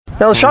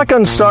Now, the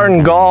shotgun start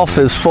in golf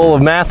is full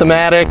of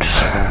mathematics.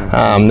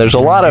 There's a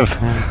lot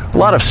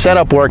of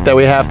setup work that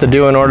we have to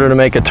do in order to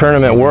make a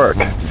tournament work.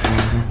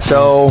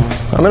 So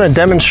I'm going to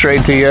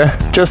demonstrate to you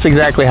just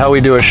exactly how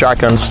we do a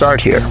shotgun start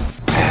here.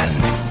 And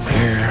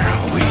here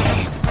we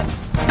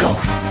go.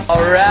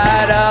 All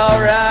right.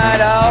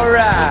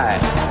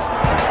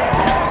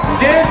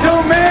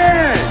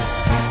 Gentlemen,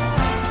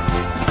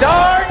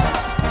 start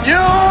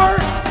your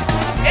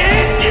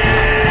engine!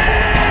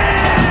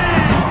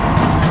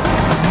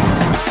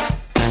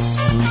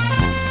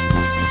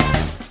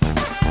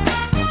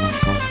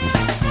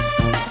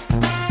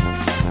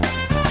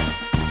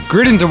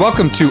 Greetings and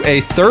welcome to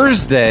a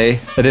Thursday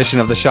edition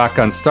of the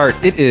Shotgun Start.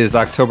 It is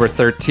October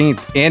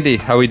 13th. Andy,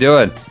 how we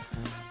doing?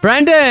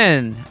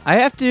 Brendan, I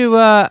have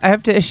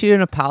to issue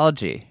an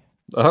apology.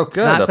 Oh, good. It's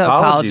not the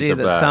apology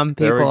that some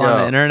people on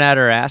the internet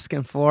are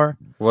asking for.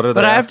 What are they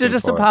But I have to asking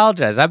just for?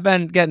 apologize. I've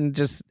been getting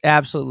just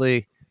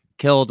absolutely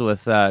killed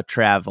with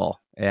travel,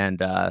 and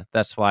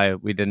that's why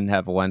we didn't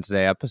have a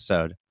Wednesday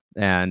episode.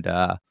 And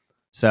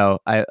so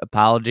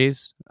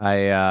apologies.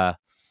 I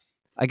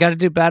got to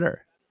do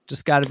better.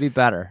 Just got to be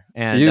better.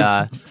 And you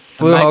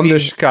flew home to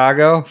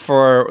Chicago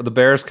for the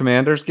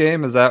Bears-Commanders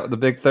game? Is that the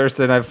big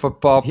Thursday night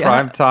football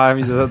prime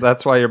time?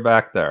 That's why you're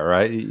back there,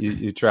 right?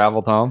 You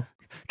traveled home?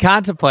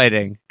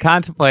 Contemplating,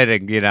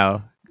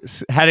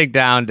 heading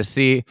down to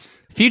see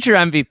future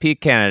MVP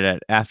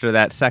candidate after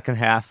that second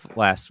half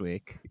last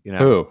week.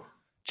 Who?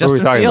 Justin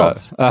Who are we talking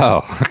Fields.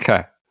 about? Oh,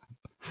 okay.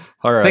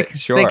 All right,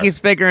 sure. Think he's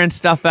figuring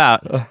stuff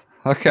out.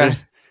 Okay.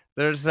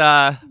 There's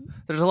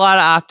a lot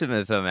of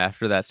optimism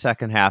after that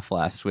second half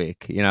last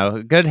week.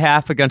 A good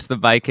half against the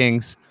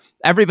Vikings.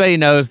 Everybody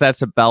knows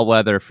that's a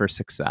bellwether for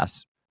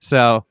success.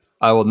 So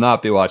I will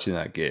not be watching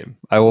that game.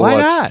 I will why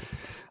watch. not?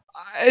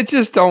 I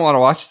just don't want to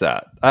watch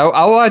that.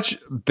 I'll watch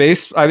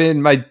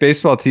my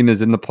baseball team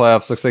is in the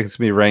playoffs. Looks like it's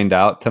going to be rained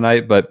out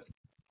tonight, but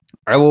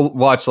I will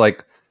watch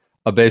like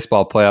a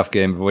baseball playoff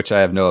game of which I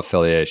have no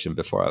affiliation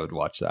before I would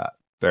watch that.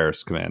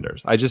 Bears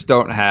Commanders. I just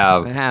don't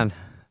have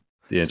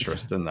the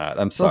interest in that.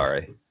 I'm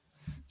sorry.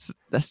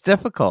 That's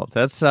difficult.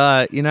 That's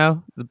the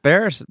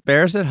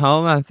Bears at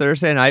home on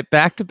Thursday night,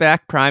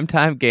 back-to-back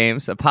primetime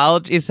games.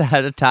 Apologies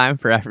ahead of time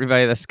for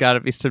everybody that's got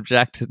to be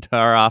subjected to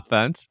our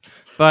offense.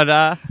 But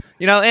and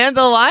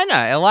the Illini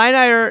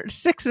are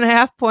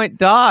 6.5-point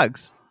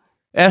dogs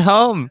at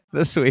home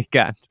this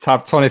weekend.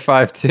 Top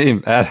 25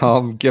 team at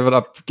home, giving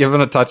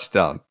a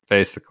touchdown,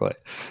 basically.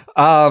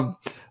 I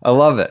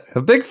love it.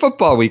 A big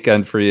football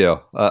weekend for you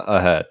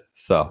ahead.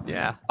 So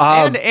yeah,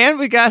 and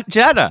we got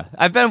Jeddah.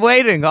 I've been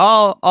waiting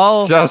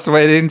all just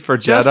waiting for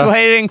Jeddah. Just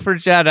waiting for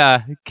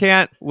Jeddah.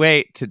 Can't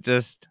wait to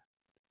just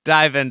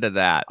dive into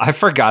that. I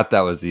forgot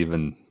that was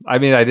even. I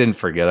mean, I didn't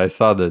forget. I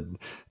saw the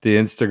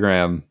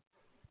Instagram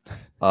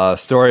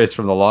stories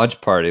from the launch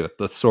party with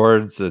the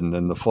swords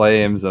and the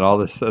flames and all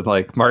this, and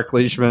like Mark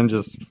Leishman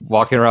just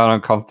walking around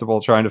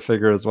uncomfortable, trying to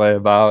figure his way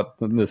about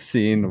in this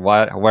scene.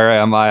 Where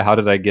am I? How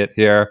did I get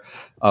here?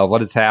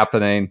 What is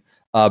happening?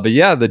 But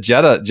yeah, the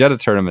Jeddah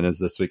tournament is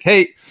this week.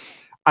 Hey,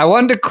 I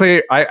wanted to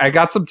clear. I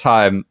got some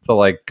time to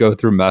like go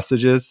through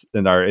messages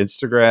in our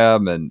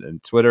Instagram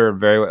and Twitter.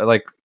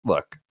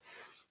 Look,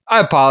 I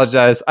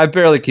apologize. I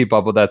barely keep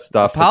up with that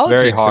stuff. It's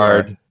very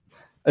hard.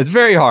 It's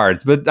very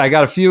hard, but I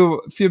got a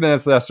few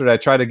minutes yesterday. I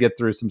tried to get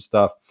through some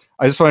stuff.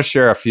 I just want to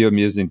share a few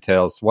amusing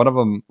tales. One of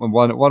them,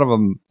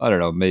 I don't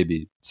know,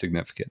 maybe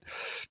significant.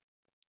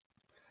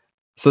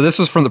 So this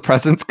was from the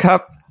President's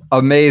Cup.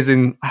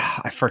 Amazing.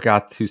 I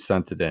forgot who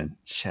sent it in.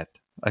 Shit.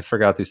 I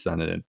forgot who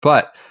sent it in.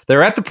 But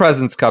they're at the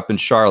President's Cup in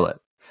Charlotte.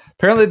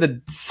 Apparently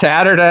the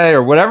Saturday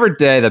or whatever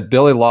day that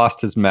Billy lost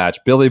his match,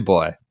 Billy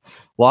Boy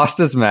lost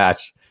his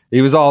match.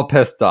 He was all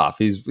pissed off.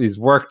 He's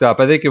worked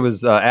up. I think it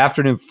was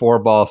afternoon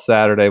 4-ball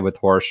Saturday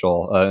with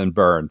Horschel and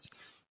Burns.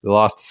 They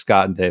lost to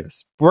Scott and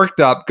Davis.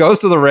 Worked up, goes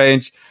to the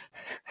range,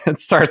 and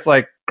starts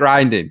like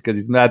grinding because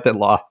he's mad that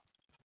lost.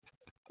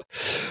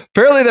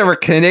 Apparently there were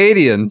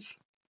Canadians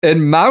in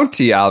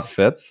Mountie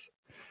outfits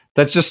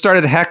that just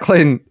started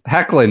heckling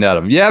at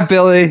him. Yeah,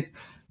 Billy,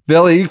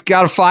 you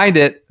got to find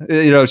it.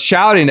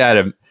 Shouting at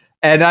him.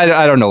 And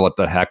I don't know what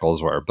the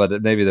heckles were,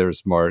 but maybe there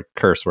was more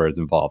curse words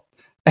involved.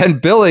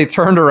 And Billy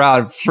turned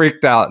around,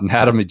 freaked out, and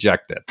had him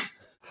ejected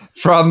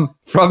from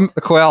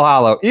Quail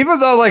Hollow, even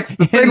though like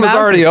the thing was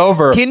already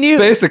over. Can you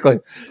eject a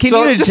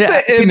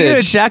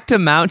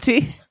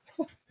Mountie?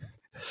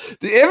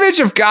 The image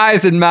of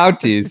guys in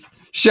Mounties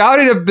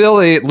shouting at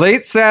Billy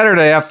late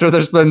Saturday after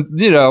there's been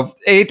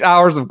 8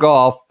 hours of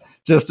golf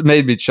just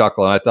made me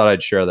chuckle, and I thought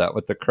I'd share that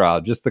with the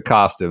crowd. Just the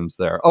costumes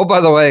there. Oh, by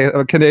the way,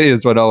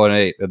 Canadians went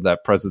 0-8 in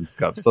that President's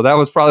Cup, so that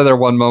was probably their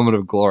one moment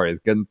of glory, is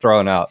getting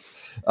thrown out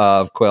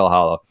of Quail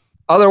Hollow.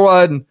 Other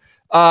one,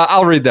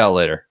 I'll read that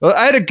later.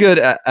 I had a good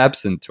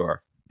Epson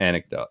tour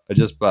anecdote,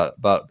 just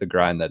about the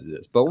grind that it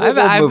is. But we'll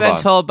I've been on.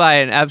 told by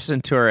an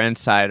Epson tour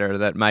insider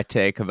that my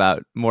take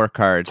about more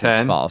cards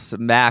 10? is false.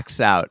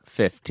 Max out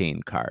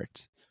 15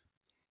 cards.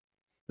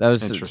 That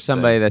was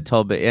somebody that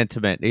told me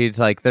intimate. He's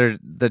like, they're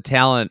the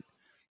talent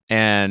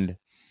and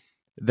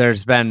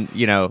there's been,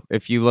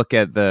 if you look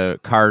at the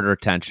card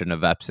retention of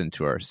Epson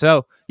Tour.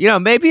 So,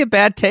 maybe a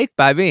bad take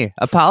by me.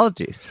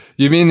 Apologies.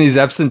 You mean these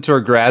Epson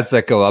Tour grads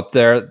that go up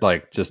there,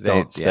 like, just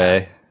don't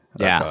stay?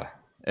 Yeah. Okay.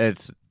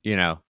 It's,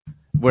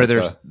 where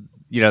there's,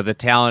 the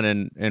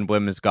talent in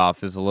women's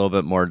golf is a little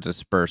bit more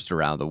dispersed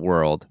around the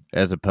world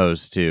as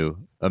opposed to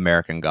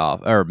American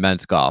golf or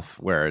men's golf,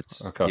 where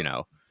it's,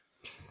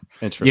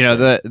 Interesting.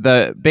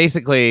 the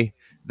basically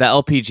the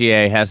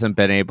LPGA hasn't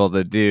been able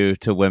to do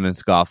to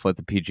women's golf what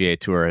the PGA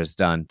Tour has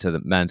done to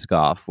the men's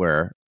golf,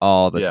 where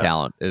all the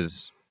talent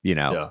is,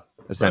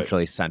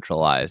 essentially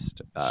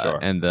centralized,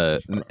 and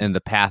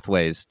the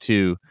pathways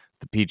to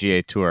the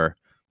PGA Tour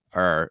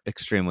are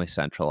extremely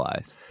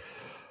centralized.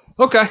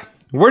 Okay.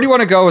 Where do you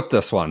want to go with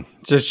this one?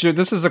 This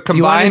is a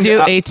combined... Do you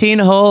want to do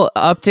 18-hole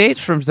update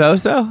from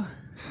Zozo?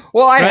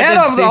 Well, I had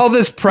all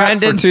this prep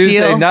for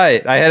Tuesday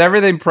night. I had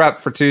everything prepped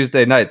for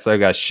Tuesday night, so I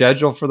got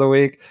scheduled for the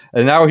week,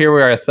 and now here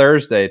we are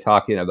Thursday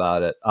talking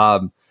about it.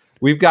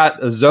 We've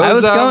got a Zozo.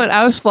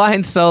 I was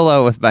flying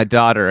solo with my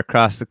daughter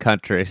across the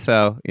country,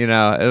 so it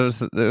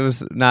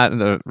was not in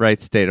the right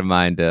state of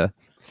mind to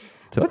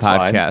That's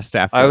podcast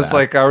fine. after. I was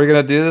like, "Are we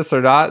going to do this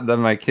or not?" And then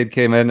my kid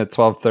came in at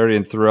 12:30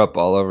 and threw up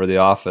all over the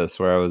office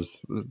where I was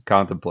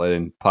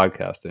contemplating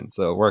podcasting.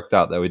 So it worked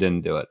out that we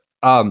didn't do it.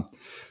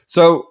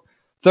 So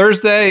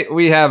Thursday,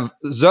 we have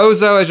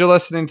Zozo as you're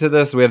listening to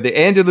this. We have the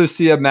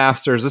Andalusia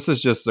Masters. This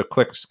is just a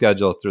quick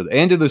schedule through the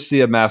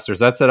Andalusia Masters.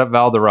 That's at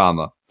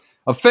Valderrama.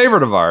 A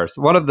favorite of ours.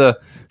 One of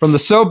from the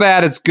so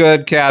bad it's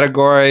good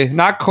category.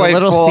 Not quite the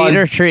little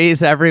cedar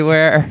trees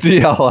everywhere.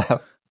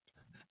 DLF.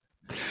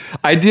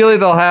 Ideally,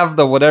 they'll have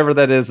the whatever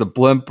that is, a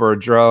blimp or a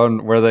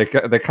drone, where they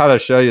kind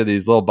of show you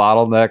these little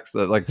bottlenecks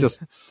that like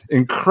just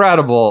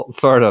incredible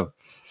sort of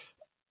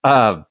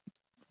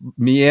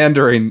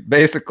meandering,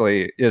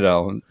 basically,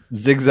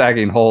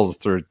 zigzagging holes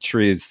through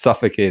trees,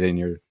 suffocating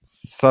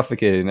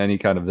any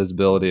kind of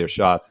visibility or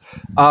shots.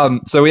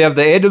 So we have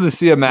the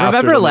Andalusia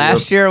Masters. Remember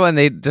last year when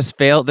they just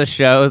failed to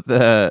show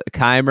the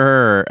Keimer,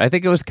 or I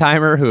think it was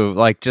Keimer who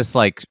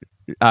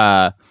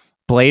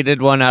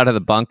bladed one out of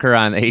the bunker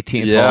on the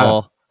 18th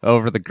hole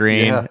over the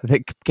green. Yeah.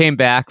 They came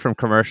back from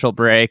commercial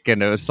break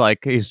and it was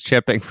like he's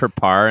chipping for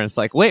par, and it's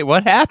like, wait,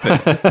 what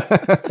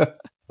happened?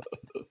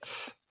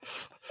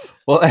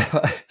 Well,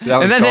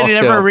 and then they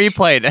never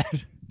replayed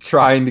it.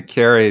 Trying to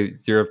carry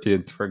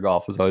European Tour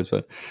golf has always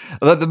been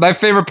my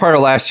favorite part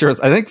of last year.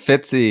 Was I think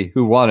Fitzy,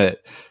 who won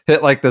it,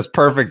 hit like this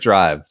perfect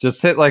drive, just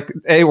hit like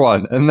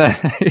A1, and then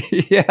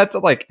he had to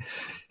like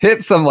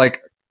hit some like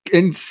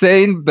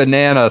insane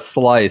banana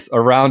slice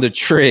around a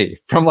tree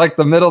from like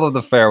the middle of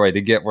the fairway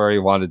to get where he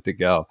wanted to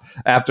go.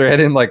 After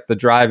hitting like the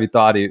drive he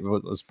thought he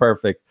was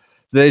perfect,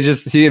 I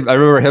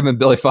remember him and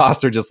Billy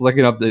Foster just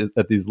looking up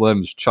at these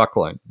limbs,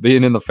 chuckling,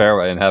 being in the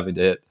fairway and having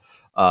to hit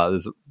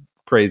this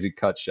crazy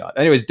cut shot.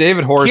 Anyways,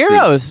 David Horsey.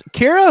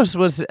 Quiros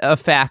was a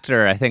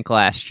factor, I think,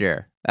 last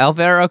year.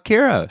 Alvaro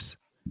Quiros.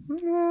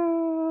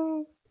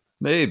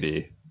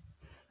 Maybe.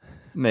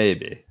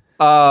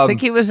 I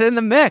think he was in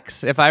the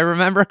mix, if I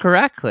remember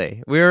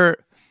correctly. We were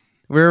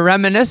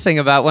reminiscing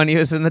about when he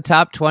was in the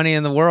top 20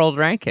 in the world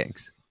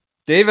rankings.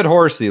 David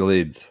Horsey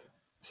leads.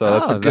 So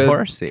that's a good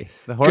Horsey.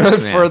 The good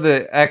man. For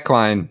the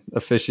equine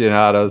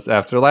aficionados.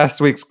 After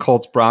last week's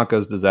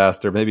Colts-Broncos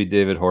disaster, maybe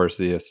David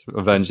Horsey is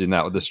avenging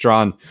that with a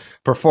strong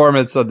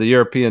performance of the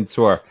European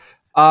Tour.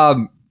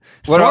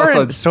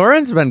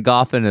 Soren's been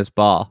golfing his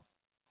ball.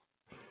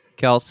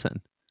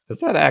 Kelson. Is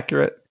that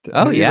accurate?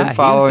 Oh, yeah. He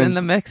was in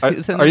the mix. He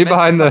was in the mix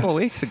behind a couple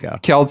weeks ago.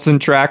 Kelson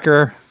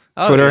Tracker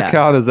Twitter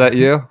account? Is that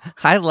you?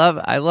 I love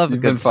a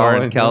good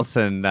Soren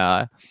Kelson.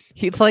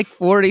 He's like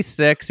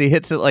 46. He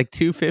hits it like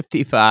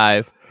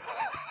 255.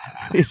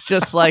 He's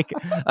just like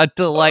a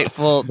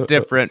delightful,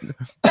 different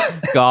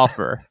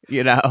golfer,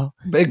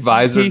 Big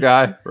visor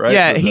guy, right?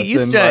 Yeah, he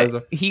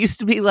used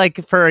to be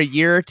like, for a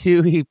year or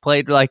two, he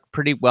played like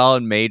pretty well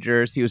in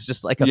majors. He was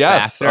just like a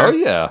factor. Oh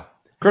yeah.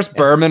 Chris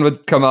Berman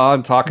would come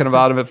on talking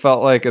about him, it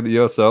felt like, at the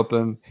U.S.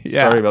 Open.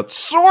 Yeah. Sorry about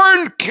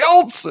Soren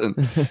Kelson,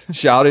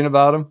 shouting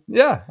about him.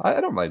 Yeah, I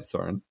don't mind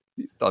Soren.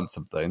 He's done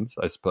some things,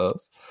 I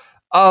suppose.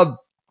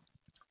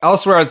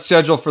 Elsewhere on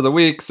schedule for the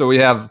week, so we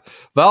have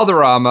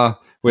Valderrama,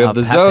 we have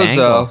the Pep Zozo.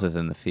 Bangles is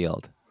in the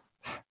field.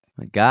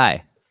 My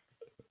guy.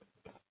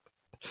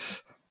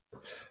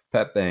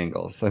 Pep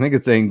Bangles. I think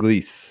it's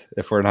Anglis,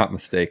 if we're not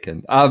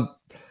mistaken.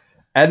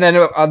 And then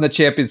on the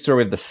Champions Tour,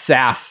 we have the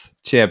SAS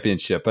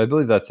Championship. I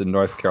believe that's in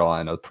North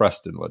Carolina,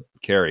 Prestonwood,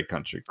 Cary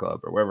Country Club,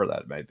 or wherever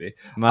that may be.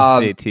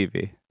 Must see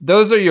TV.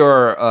 Those are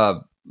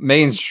your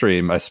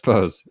mainstream, I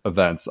suppose,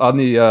 events. On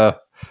the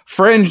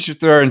fringe,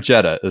 they're in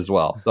Jeddah as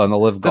well, on the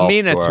LIV Golf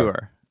Mina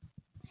Tour.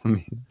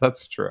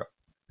 That's true.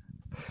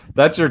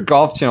 That's your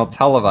Golf Channel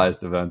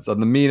televised events. On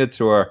the Mina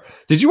Tour,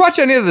 did you watch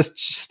any of the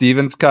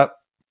Stevens Cup?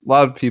 A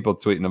lot of people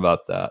tweeting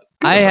about that.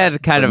 I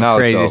had kind of a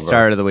crazy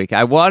start of the week.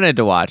 I wanted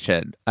to watch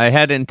it. I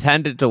had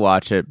intended to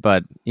watch it,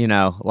 but,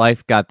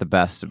 life got the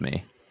best of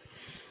me.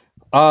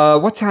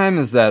 What time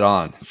is that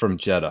on from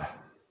Jeddah?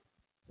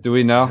 Do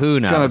we know? Who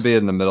It's going knows? to be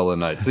in the middle of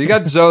the night. So you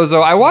got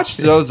Zozo. I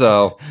watched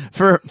Zozo.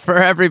 For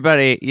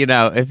everybody,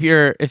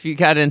 if you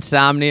got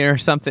insomnia or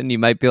something, you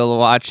might be able to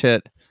watch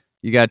it.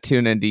 You got to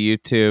tune into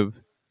YouTube.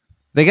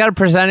 They got a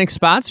presenting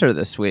sponsor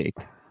this week.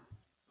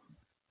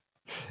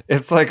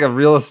 It's like a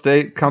real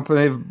estate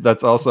company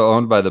that's also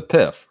owned by the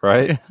PIF,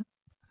 right?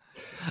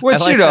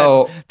 Which, I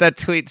like that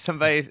tweet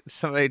somebody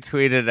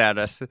tweeted at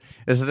us.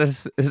 Is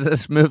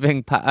this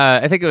moving?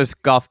 I think it was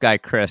golf guy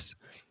Chris.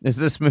 Is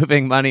this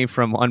moving money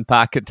from one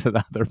pocket to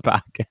the other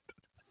pocket?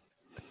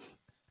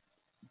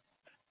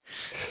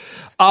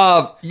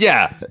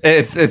 Yeah,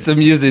 it's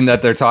amusing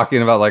that they're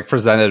talking about like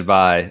presented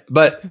by,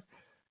 but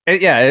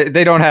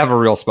they don't have a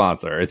real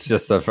sponsor. It's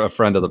just a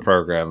friend of the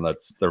program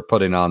they're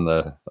putting on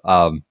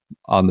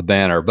the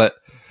banner. But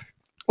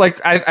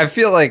like I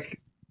feel like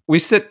we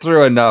sit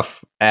through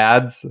enough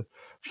ads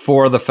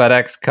for the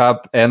FedEx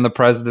Cup and the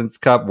President's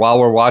Cup while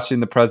we're watching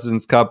the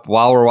President's Cup,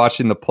 while we're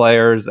watching the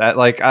players. At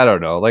like, I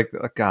don't know, like,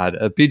 God,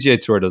 a PGA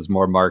Tour does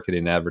more marketing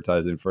and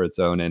advertising for its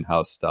own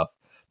in-house stuff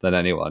than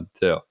anyone,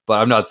 too. But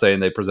I'm not saying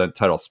they present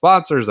title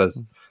sponsors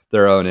as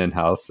their own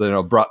in-house,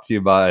 brought to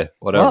you by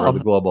whatever, the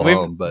Global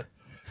Home. But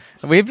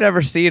we've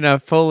never seen a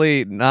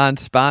fully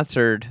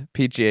non-sponsored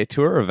PGA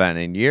Tour event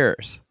in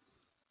years.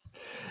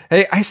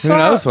 Hey, who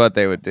knows what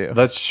they would do?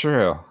 That's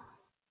true.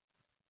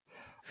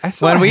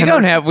 When we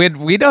don't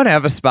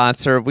have a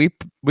sponsor, we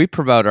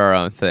promote our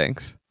own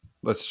things.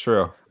 That's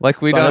true.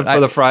 Like we Sign don't up for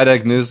the Fried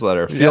Egg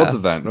newsletter Fields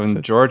event in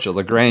Georgia,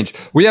 LaGrange.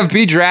 We have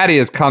B Draddy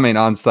is coming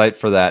on site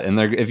for that, and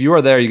if you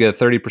are there, you get a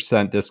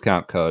 30%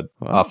 discount code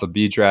off of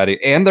B Draddy,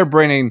 and they're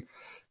bringing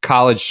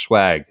college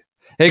swag.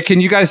 Hey,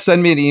 can you guys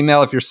send me an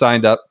email if you're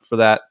signed up for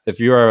that?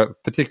 If you're a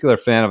particular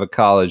fan of a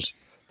college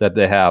that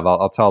they have,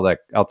 I'll tell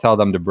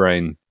them to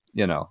bring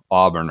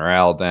Auburn or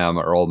Alabama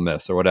or Ole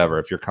Miss or whatever.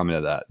 If you're coming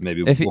to that,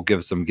 maybe we'll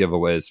give some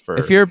giveaways for.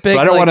 If you're a big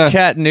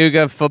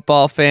Chattanooga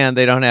football fan,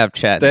 they don't have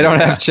Chattanooga. They don't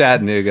have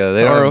Chattanooga.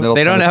 They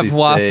don't have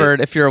Wofford.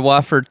 State. If you're a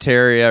Wofford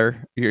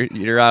Terrier,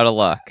 you're out of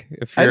luck.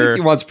 I think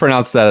he once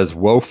pronounced that as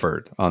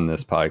Wofford on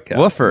this podcast.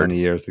 Wofford many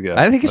years ago.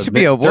 I think it should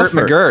be a Dirt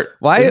Wooford. McGirt.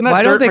 Why don't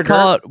they McGirt?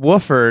 call it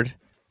Wooford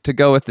to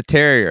go with the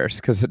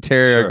Terriers? Because the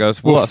Terrier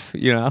goes woof.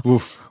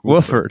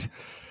 Wooford.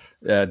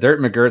 Yeah,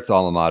 Dirt McGirt's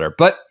alma mater.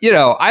 But,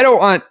 I don't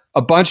want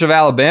a bunch of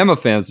Alabama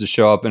fans to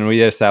show up and we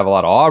just have a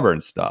lot of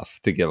Auburn stuff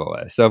to give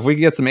away. So if we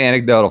get some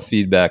anecdotal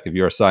feedback, if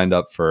you're signed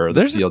up for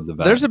the Fields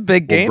event. There's a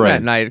big game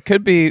that night. It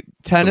could be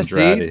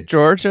Tennessee,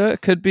 Georgia.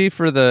 It could be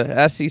for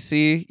the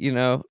SEC,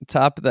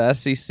 top of the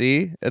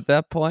SEC at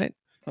that point.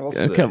 We'll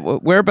see.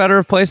 Where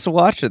better place to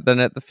watch it than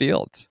at the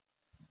Fields?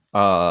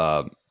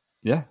 Yeah,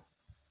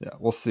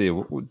 we'll see.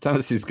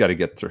 Tennessee's got to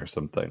get through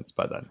some things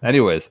by then.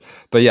 Anyways,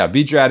 but yeah,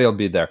 B Draddy will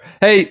be there.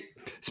 Hey,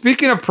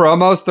 speaking of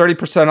promos,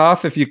 30%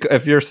 off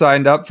if you're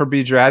signed up for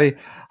B Draddy.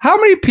 How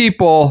many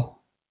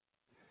people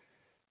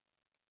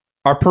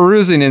are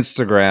perusing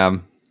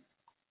Instagram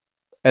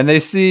and they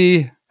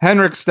see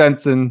Henrik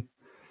Stenson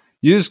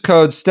use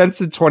code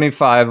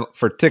Stenson25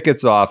 for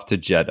tickets off to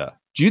Jeddah?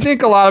 Do you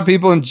think a lot of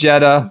people in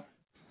Jeddah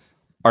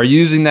are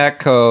using that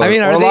code? Or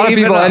a lot of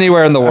people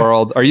anywhere in the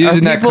world are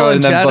using that code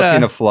and then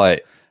booking a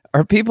flight?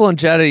 Are people in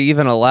Jeddah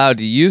even allowed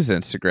to use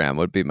Instagram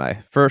would be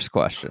my first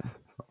question.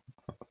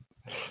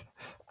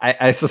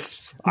 I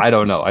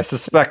don't know. I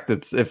suspect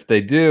if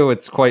they do,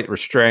 it's quite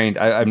restrained.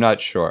 I'm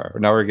not sure.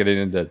 Now we're getting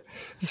into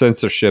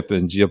censorship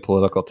and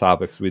geopolitical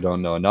topics we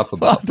don't know enough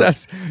about.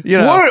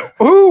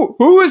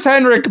 Who is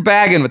Henrik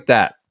bagging with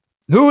that?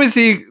 Who is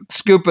he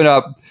scooping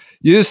up?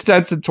 Use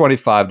Stenson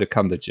 25 to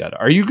come to Jeddah.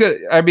 Are you good?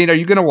 Are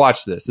you going to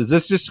watch this? Is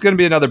this just going to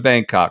be another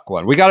Bangkok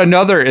one? We got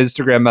another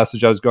Instagram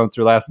message I was going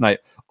through last night.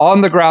 On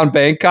the ground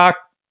Bangkok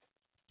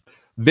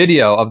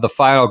video of the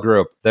final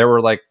group. There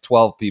were like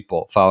 12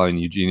 people following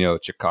Eugenio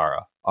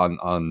Chikara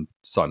on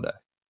Sunday,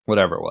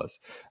 whatever it was.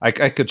 I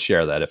could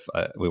share that if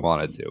we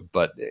wanted to.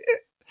 But,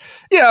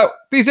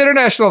 these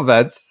international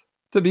events,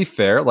 to be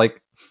fair,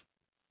 like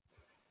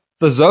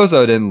the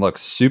Zozo didn't look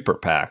super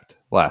packed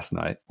last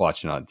night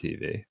watching on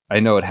TV. I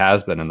know it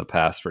has been in the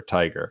past for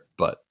Tiger,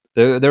 but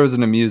there was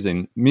an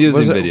amusing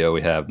video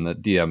we have in the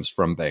DMs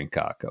from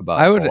Bangkok about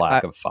the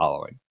lack of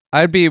following.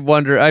 I'd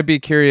be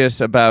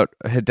curious about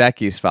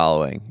Hideki's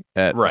following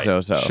at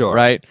Zozo, sure,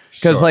 right?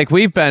 Because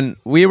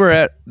we were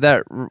at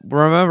that.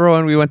 Remember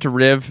when we went to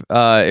Riv?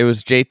 It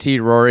was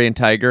JT, Rory, and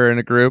Tiger in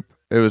a group.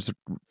 It was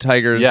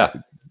Tiger's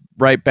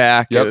right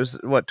back. Yep. It was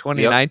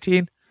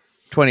 2019,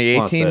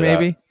 2018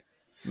 maybe.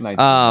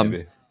 19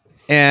 maybe.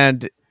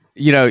 And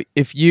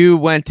if you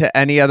went to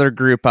any other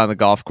group on the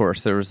golf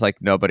course, there was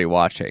like nobody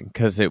watching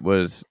because it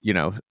was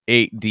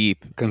 8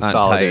 deep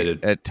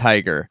consolidated at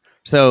Tiger.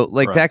 So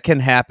that can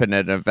happen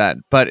at an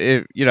event, but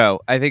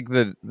I think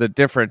the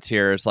difference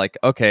here is like,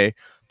 okay,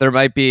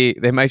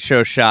 they might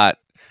show a shot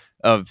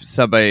of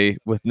somebody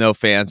with no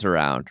fans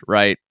around,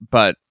 right?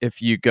 But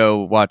if you go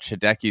watch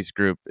Hideki's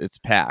group, it's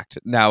packed.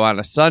 Now on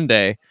a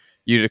Sunday,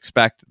 you'd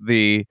expect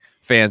the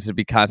fans to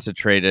be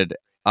concentrated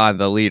on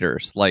the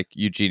leaders like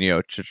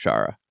Eugenio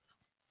Chichara.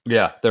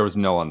 Yeah, there was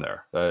no one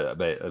there.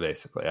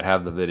 Basically, I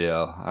have the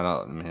video.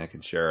 I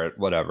can share it,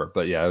 whatever.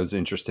 But yeah, it was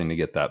interesting to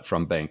get that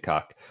from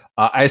Bangkok.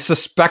 I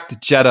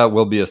suspect Jeddah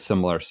will be a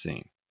similar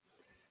scene.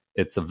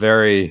 It's a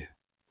very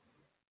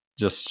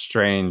just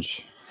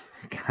strange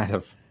kind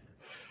of.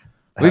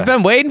 We've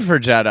been waiting for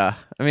Jeddah.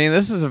 I mean,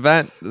 this is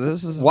event.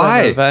 This is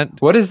why an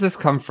event. What does this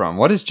come from?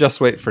 What does just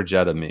wait for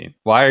Jeddah mean?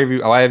 Why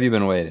have you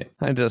been waiting?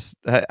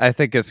 I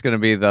think it's going to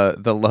be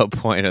the low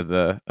point of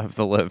the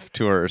LIV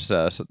Tour's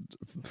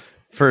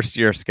first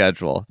year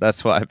schedule.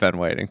 That's why I've been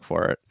waiting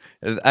for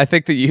it. I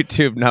think the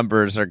YouTube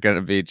numbers are going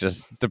to be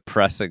just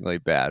depressingly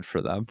bad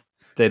for them.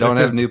 They don't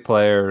have new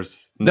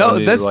players. No,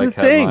 new, that's the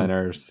thing.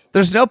 Headliners.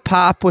 There's no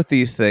pop with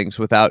these things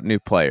without new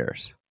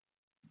players.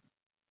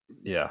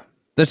 Yeah.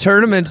 The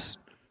tournaments,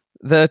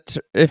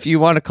 if you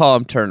want to call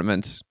them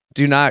tournaments,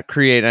 do not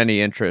create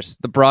any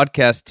interest. The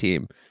broadcast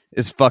team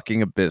is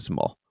fucking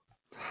abysmal.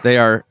 They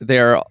are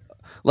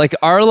like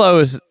Arlo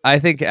is, I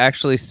think,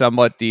 actually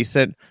somewhat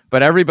decent,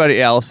 but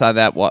everybody else on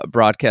that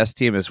broadcast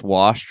team is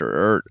washed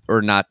or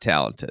not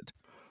talented.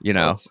 You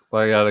know,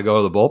 I got to go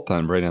to the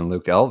bullpen, bring in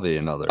Luke Elvey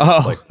and others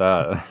like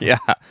that. Yeah,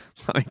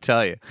 let me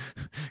tell you.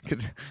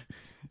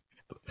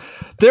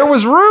 There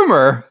was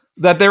rumor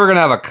that they were going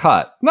to have a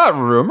cut. Not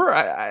rumor.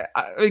 I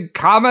mean,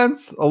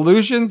 comments,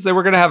 allusions. They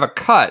were going to have a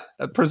cut.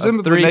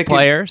 Presumably, three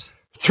players.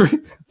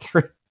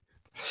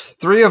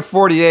 Three of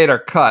 48 are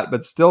cut,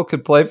 but still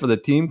could play for the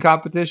team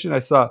competition. I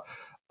saw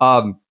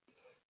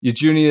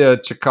Eugenio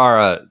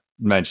Chikara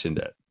mentioned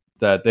it,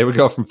 that they would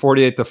go from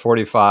 48 to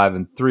 45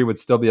 and 3 would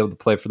still be able to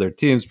play for their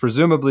teams.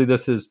 Presumably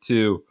this is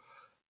to,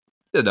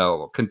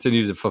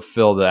 continue to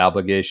fulfill the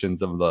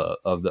obligations of the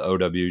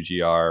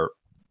OWGR,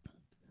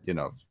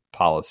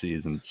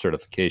 policies and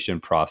certification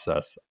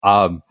process.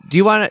 Do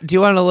you want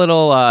a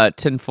little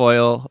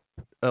tinfoil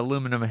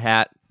aluminum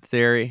hat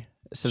theory,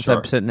 since Sure.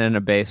 I'm sitting in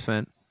a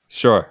basement?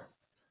 Sure.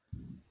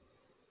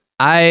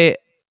 I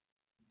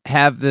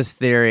have this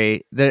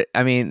theory that,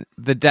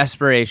 the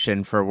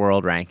desperation for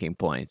world ranking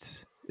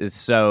points is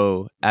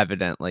so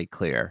evidently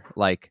clear.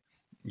 Like,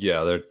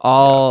 yeah, they're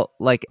all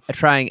like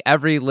trying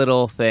every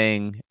little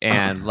thing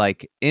and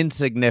like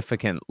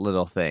insignificant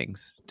little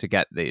things to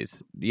get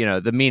these.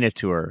 The MENA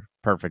Tour,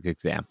 perfect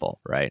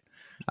example, right?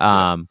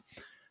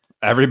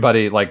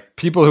 Everybody, like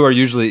people who are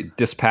usually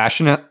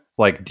dispassionate,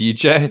 like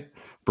DJ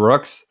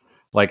Brooks,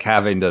 like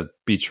having to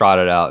be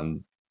trotted out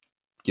and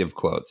give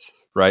quotes,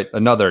 right?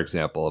 Another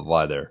example of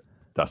why they're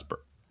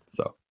desperate.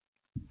 So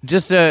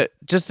just a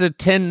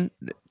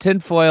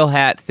tinfoil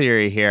hat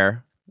theory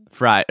here.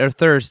 Friday or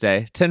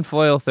Thursday,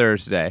 tinfoil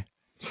Thursday.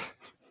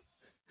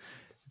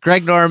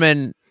 Greg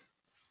Norman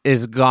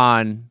is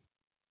gone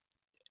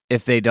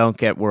if they don't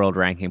get world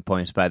ranking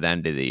points by the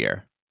end of the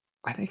year.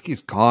 I think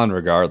he's gone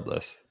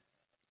regardless.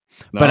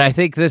 No? But I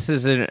think this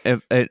is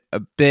a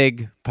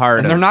big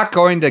part and they're not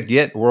going to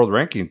get world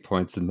ranking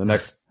points in the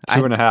next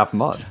 2.5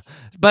 months.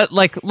 But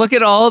like, look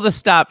at all the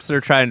stops they're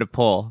trying to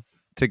pull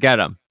to get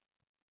them.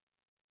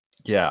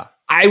 Yeah.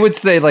 I would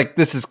say like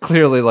this is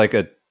clearly like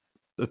a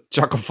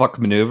chuckle fuck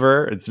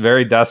maneuver. It's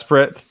very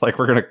desperate. Like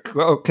we're going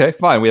to, okay,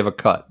 fine. We have a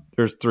cut.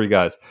 There's 3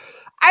 guys.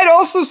 I'd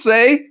also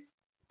say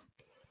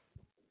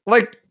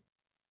like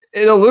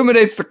it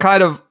illuminates the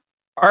kind of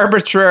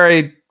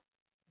arbitrary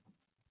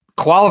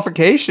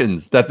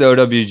qualifications that the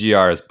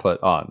OWGR has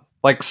put on.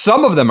 Like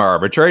some of them are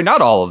arbitrary,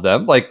 not all of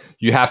them. Like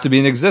you have to be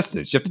in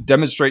existence. You have to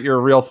demonstrate you're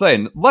a real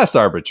thing. Less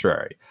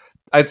arbitrary.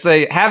 I'd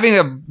say having an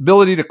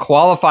ability to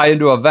qualify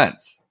into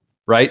events,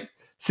 right?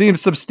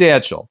 Seems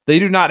substantial. They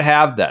do not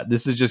have that.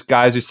 This is just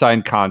guys who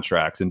signed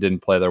contracts and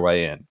didn't play their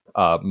way in,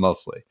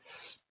 mostly.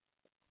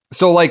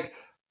 So like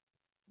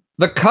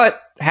the cut,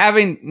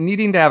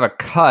 needing to have a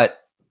cut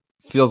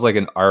feels like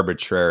an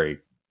arbitrary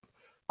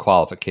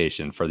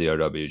qualification for the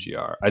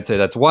OWGR. I'd say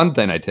that's one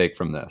thing I take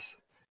from this,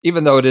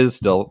 even though it is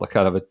still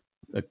kind of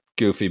a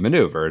goofy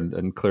maneuver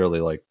and clearly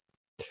like,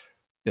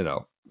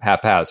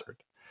 haphazard.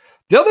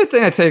 The other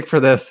thing I take for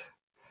this,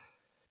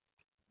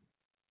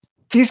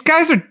 these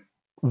guys are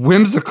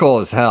whimsical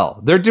as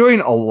hell. They're doing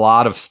a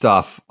lot of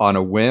stuff on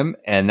a whim,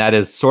 and that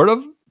is sort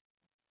of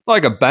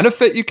like a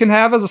benefit you can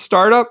have as a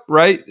startup,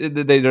 right?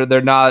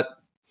 They're not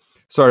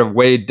sort of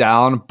weighed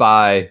down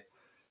by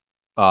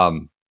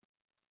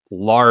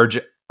large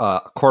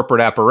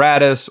corporate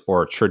apparatus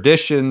or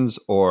traditions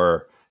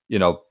or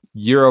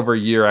year over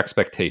year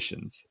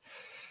expectations.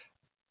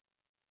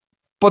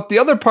 But the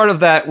other part of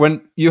that,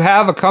 when you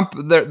have a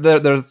company,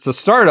 there's a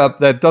startup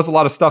that does a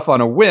lot of stuff on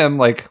a whim,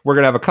 like we're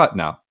gonna have a cut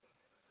now.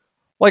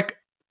 Like,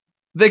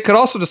 they could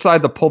also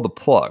decide to pull the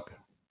plug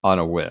on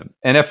a whim.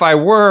 And if I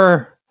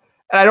were,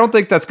 and I don't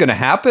think that's going to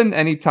happen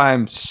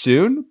anytime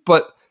soon,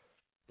 but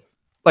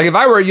like if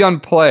I were a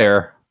young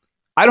player,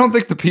 I don't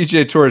think the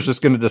PGA Tour is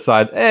just going to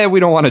decide, we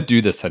don't want to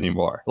do this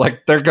anymore.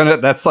 Like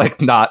that's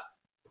like not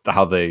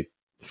how they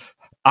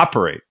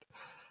operate.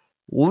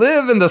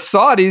 LIV and the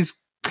Saudis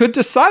could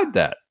decide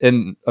that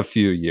in a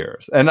few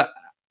years. And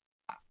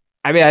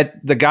I mean,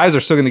 the guys are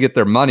still going to get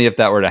their money if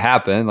that were to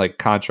happen. Like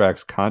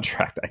contract,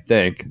 I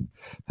think,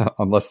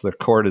 unless the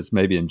court is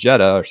maybe in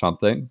Jeddah or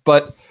something.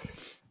 But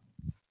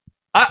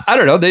I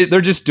don't know. They're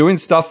just doing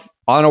stuff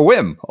on a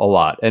whim a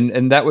lot,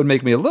 and that would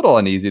make me a little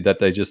uneasy that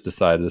they just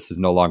decided this is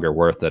no longer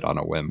worth it on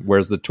a whim.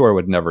 Whereas the tour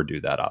would never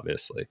do that,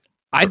 obviously.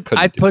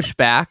 I'd push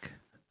back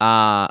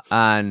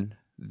on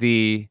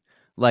the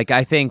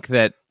I think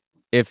that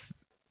if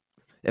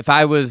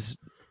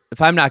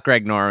I'm not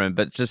Greg Norman,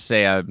 but just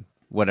say I'm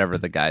whatever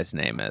the guy's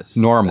name is,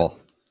 normal,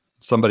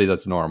 somebody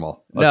that's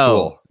normal.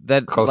 No,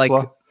 that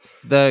Khosla?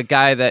 the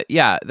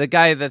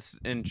guy that's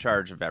in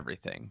charge of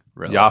everything.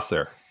 Really,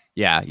 Yasser.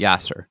 Yeah,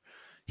 Yasser.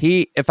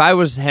 If I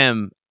was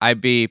him, I'd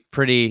be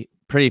pretty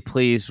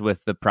pleased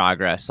with the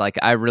progress. Like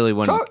I really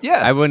wouldn't.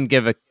 I wouldn't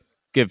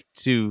give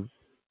two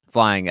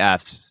flying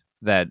Fs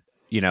that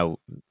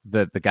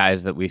the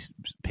guys that we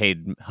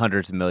paid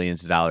hundreds of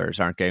millions of dollars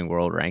aren't getting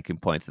world ranking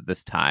points at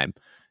this time,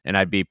 and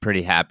I'd be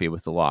pretty happy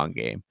with the long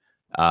game.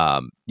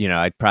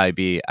 I'd probably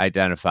be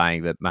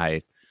identifying that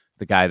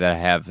the guy that I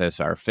have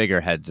as our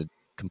figurehead's a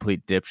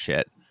complete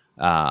dipshit,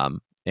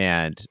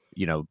 and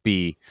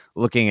be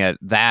looking at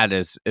that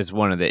as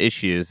one of the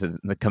issues and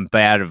the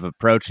combative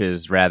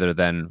approaches rather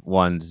than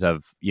ones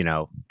of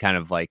kind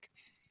of like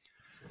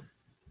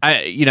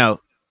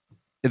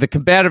the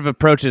combative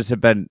approaches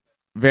have been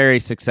very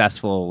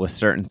successful with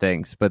certain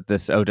things, but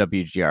this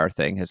OWGR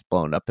thing has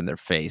blown up in their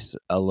face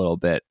a little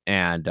bit.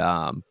 And,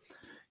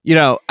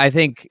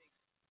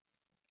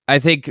 I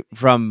think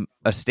from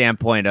a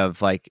standpoint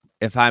of like,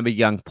 if I'm a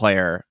young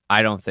player,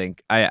 I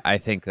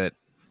think that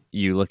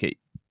you look at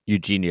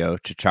Eugenio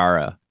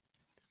Chichara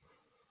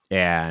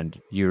and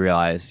you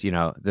realize,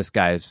 this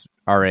guy's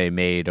already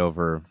made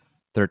over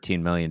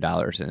 $13 million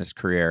in his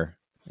career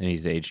and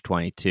he's age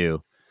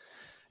 22.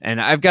 And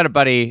I've got a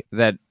buddy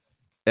that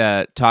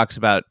talks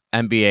about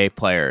NBA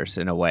players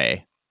in a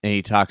way. And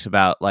he talks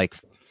about like,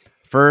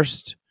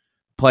 first,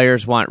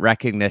 players want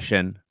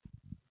recognition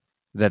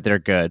that they're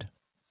good,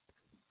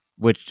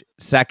 which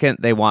second,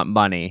 they want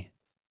money.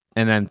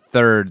 And then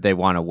third, they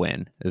want to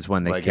win is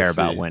when they care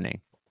about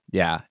winning.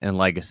 Yeah. And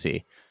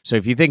legacy. So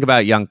if you think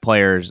about young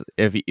players,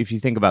 if you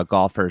think about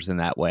golfers in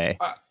that way,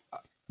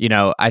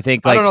 I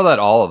think I don't know that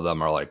all of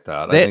them are like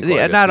that. I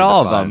think not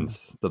all of them,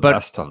 the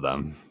best of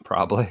them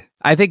probably.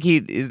 I think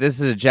this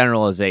is a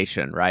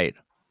generalization, right?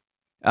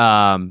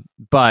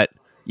 But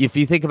if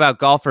you think about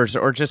golfers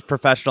or just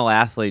professional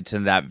athletes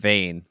in that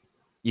vein,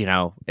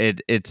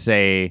 it's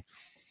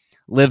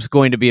LIV's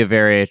going to be a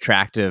very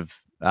attractive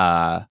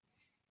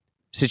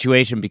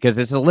situation because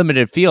it's a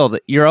limited field.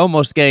 You're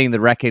almost getting the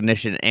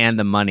recognition and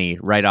the money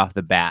right off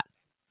the bat.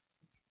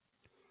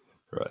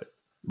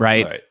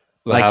 Right.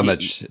 Well, like how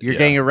much you're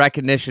getting a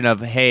recognition of,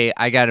 hey,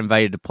 I got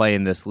invited to play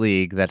in this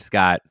league that's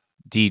got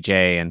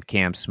DJ and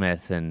Cam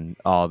Smith and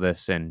all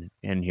this in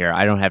here.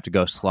 I don't have to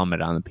go slum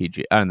it on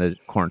the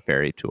Corn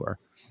Ferry Tour.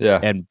 Yeah.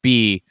 And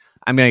B,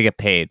 I'm going to get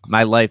paid.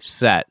 My life's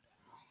set.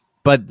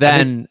 But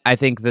then I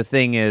think the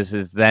thing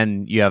is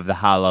then you have the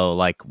hollow,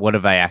 like, what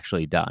have I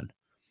actually done?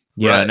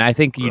 And I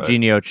think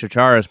Eugenio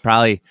Chichara is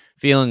probably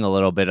feeling a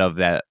little bit of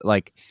that.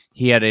 Like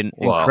he had an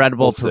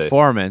incredible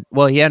performance.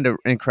 Well, he had an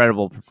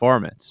incredible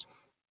performance,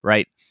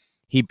 right?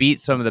 He beat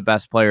some of the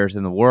best players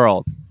in the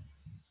world.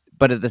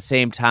 But at the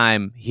same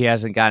time, he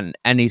hasn't gotten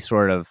any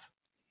sort of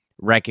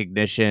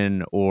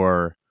recognition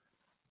or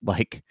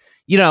like,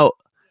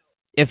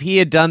 if he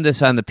had done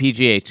this on the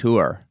PGA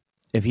Tour,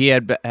 if he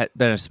had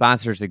been a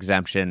sponsor's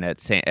exemption at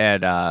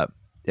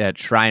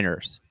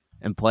Shriners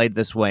and played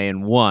this way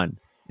and won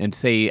and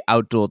say he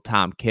outdueled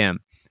Tom Kim,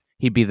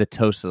 he'd be the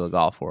toast of the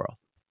golf world.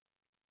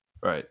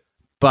 Right.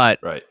 But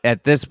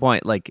at this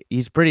point, like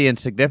he's pretty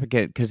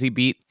insignificant because he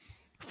beat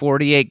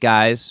 48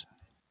 guys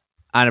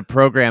on a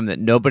program that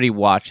nobody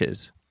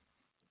watches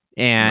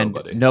and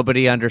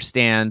nobody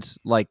understands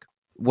like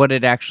what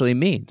it actually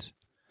means.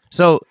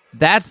 So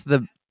that's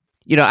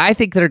I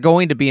think they're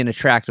going to be an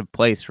attractive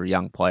place for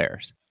young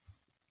players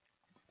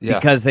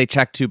because they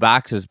check two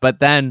boxes. But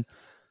then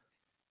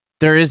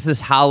there is this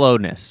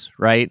hollowness,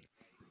 right?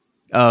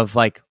 Of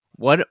like,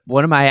 what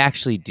am I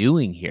actually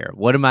doing here?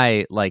 What am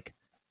I like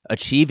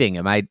achieving?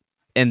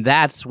 And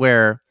that's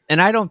where,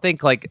 and I don't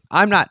think like,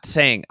 I'm not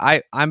saying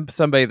I'm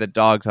somebody that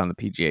dogs on the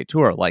PGA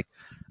Tour. Like,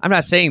 I'm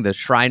not saying the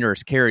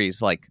Shriners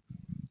carries like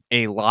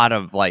a lot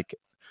of like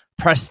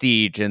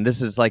prestige and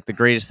this is like the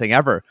greatest thing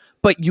ever,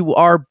 but you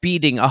are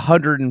beating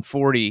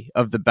 140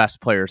 of the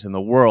best players in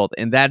the world.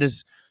 And that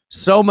is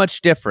so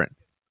much different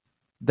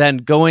than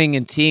going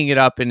and teeing it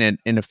up in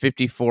a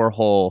 54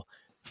 hole,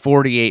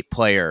 48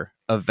 player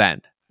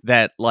event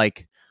that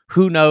like,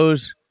 who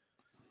knows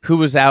who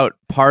was out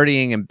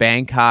partying in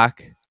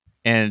Bangkok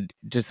and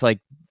just like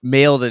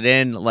mailed it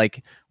in.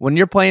 Like when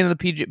you're playing the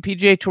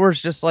PGA Tour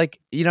is just like,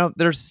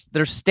 there's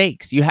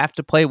stakes. You have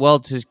to play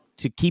well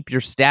to keep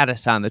your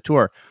status on the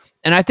tour.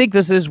 And I think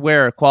this is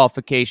where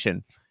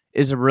qualification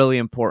is a really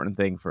important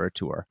thing for a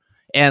tour.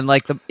 And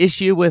like the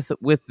issue with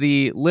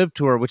the LIV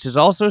Tour, which is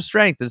also a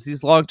strength, is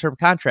these long-term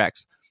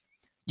contracts.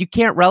 You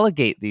can't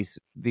relegate these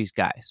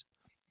guys.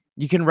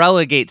 You can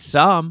relegate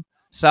some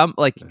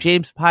like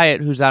James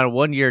Pyatt, who's on a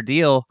 1-year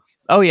deal.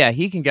 Oh yeah,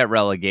 he can get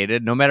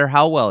relegated no matter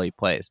how well he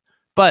plays.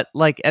 But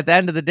like at the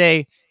end of the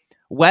day,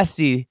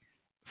 Westy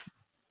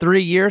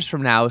 3 years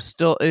from now is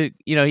still,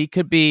 he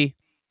could be,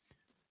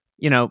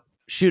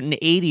 shooting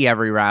 80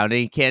 every round and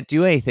he can't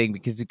do anything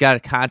because he's got a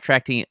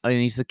contract and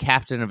he's the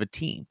captain of a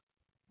team.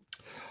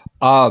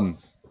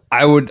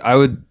 I would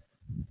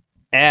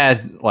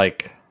add,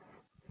 like,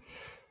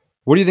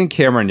 what do you think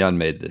Cameron Young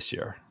made this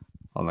year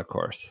on the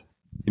course?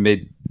 He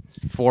made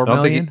 $4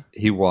 million.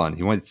 He won.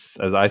 He went,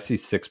 as I see,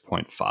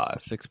 6.5.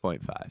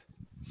 6.5.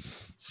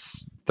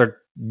 They're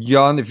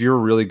young. If you're a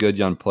really good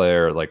young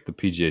player like the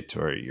PGA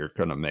Tour, you're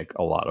going to make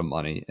a lot of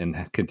money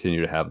and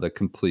continue to have the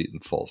complete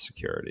and full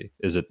security.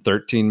 Is it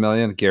 13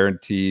 million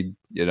guaranteed?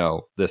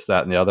 This,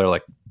 that, and the other,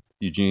 like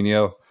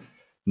Eugenio?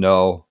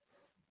 No,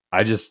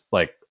 I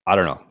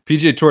don't know.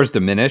 PGA Tour is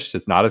diminished.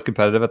 It's not as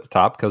competitive at the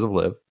top because of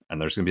LIV, and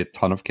there's going to be a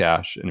ton of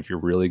cash. And if you're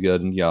really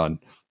good and young,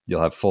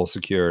 you'll have full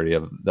security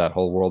of that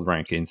whole world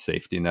ranking,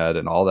 safety net,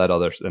 and all that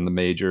other, and the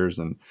majors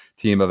and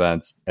team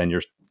events. And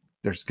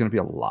there's going to be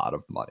a lot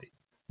of money.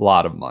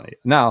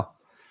 Now,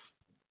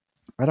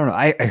 I don't know.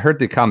 I heard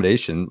the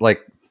accommodation,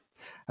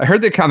 I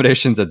heard the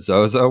accommodations at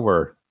Zozo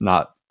were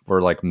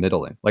like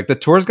middling. Like the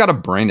tour's got to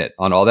bring it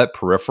on all that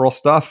peripheral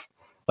stuff.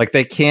 Like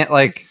they can't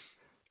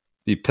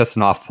be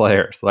pissing off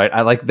players.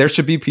 There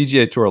should be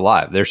PGA Tour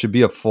Live. There should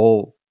be a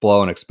full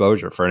blown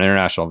exposure for an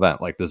international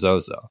event like the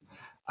Zozo.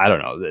 I don't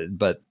know,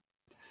 but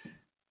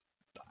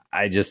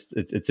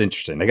it's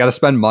interesting. They got to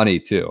spend money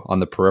too on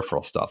the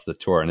peripheral stuff, the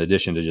tour, in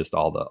addition to just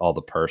all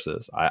the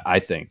purses. I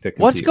think to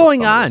what's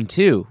going on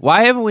too?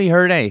 Why haven't we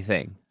heard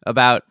anything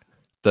about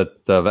the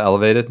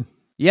elevated?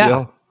 Yeah,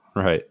 deal?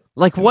 Right.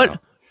 Like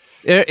what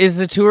is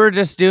the tour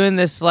just doing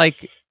this?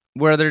 Like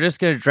where they're just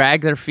going to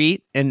drag their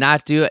feet and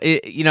not do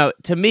it?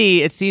 To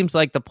me, it seems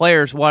like the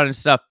players wanted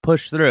stuff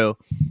pushed through,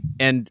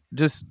 and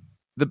just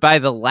by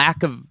the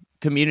lack of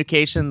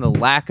communication, the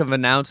lack of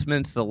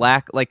announcements,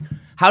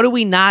 how do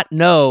we not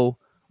know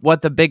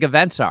what the big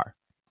events are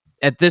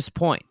at this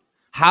point?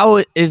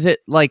 How is it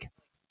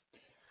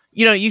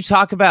you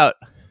talk about,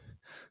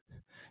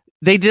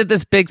 they did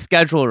this big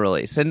schedule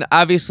release, and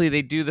obviously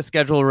they do the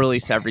schedule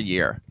release every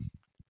year.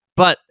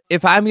 But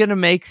if I'm going to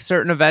make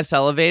certain events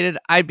elevated,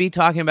 I'd be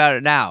talking about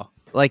it now.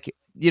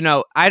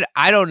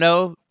 I don't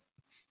know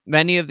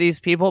many of these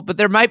people, but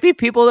there might be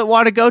people that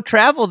want to go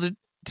travel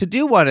to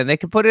do one, and they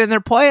can put it in their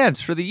plans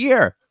for the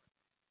year.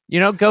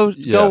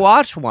 Go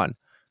watch one.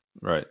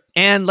 Right.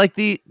 And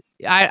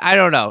I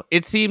don't know.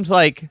 It seems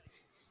like,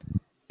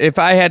 if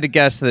I had to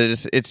guess,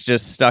 that it's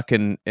just stuck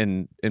in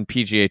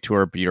PGA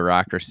Tour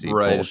bureaucracy.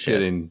 Right. Bullshit. It's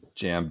getting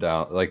jammed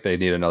out. Like they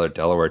need another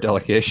Delaware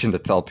delegation to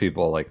tell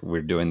people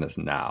we're doing this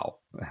now.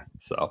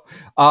 So,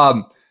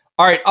 all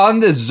right.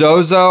 On the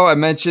Zozo, I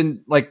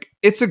mentioned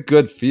it's a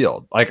good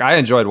field. I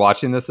enjoyed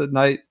watching this at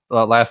night.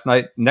 Last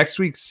night. Next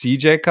week's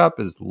CJ Cup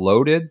is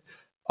loaded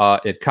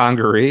at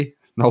Congaree,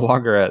 no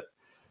longer at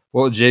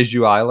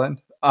Jeju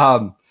Island.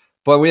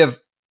 But we have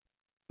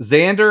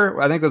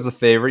Xander, I think was the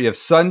favorite. You have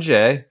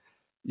Sunjay,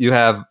 you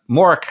have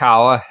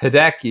Morikawa,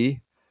 Hideki,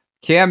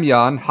 Cam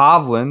Young,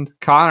 Hovland,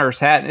 Connors,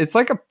 Hatton. It's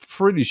like a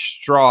pretty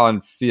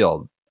strong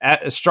field,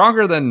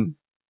 stronger than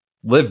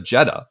LIV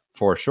Jeddah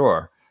for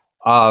sure.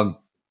 I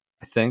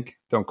think.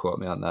 Don't quote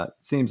me on that.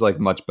 Seems like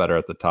much better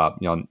at the top,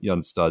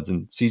 young studs,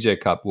 and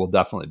CJ Cup will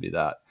definitely be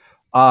that.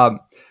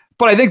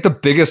 But I think the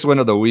biggest win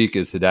of the week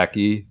is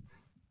Hideki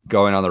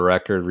going on the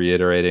record,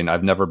 reiterating,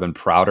 I've never been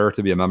prouder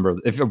to be a member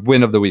of, if a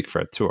win of the week for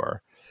a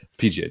tour,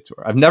 PGA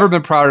Tour. I've never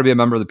been prouder to be a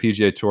member of the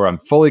PGA Tour. I'm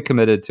fully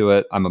committed to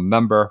it. I'm a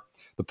member.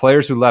 The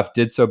players who left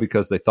did so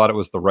because they thought it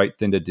was the right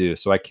thing to do.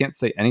 So I can't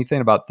say anything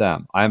about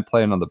them. I am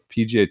playing on the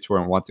PGA Tour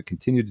and want to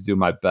continue to do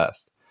my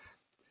best.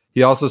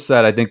 He also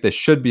said, I think they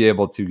should be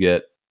able to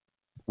get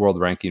world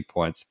ranking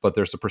points, but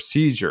there's a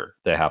procedure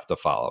they have to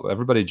follow.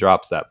 Everybody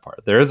drops that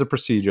part. There is a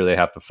procedure they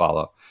have to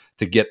follow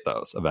to get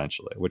those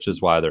eventually, which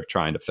is why they're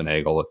trying to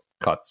finagle with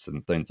cuts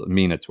and things like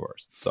MENA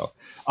tours. So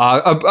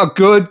a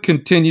good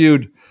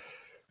continued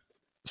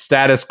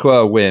status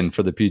quo win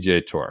for the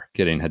PGA Tour,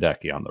 getting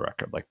Hideki on the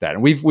record like that.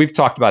 And we've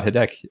talked about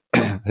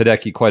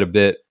Hideki quite a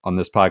bit on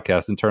this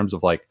podcast in terms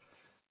of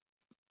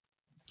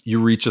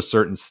you reach a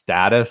certain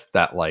status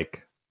that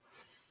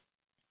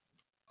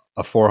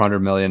a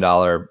 $400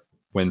 million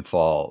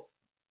windfall,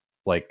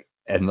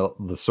 and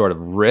the sort of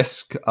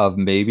risk of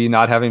maybe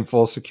not having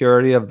full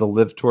security of the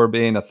LIV Tour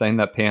being a thing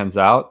that pans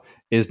out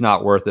is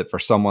not worth it for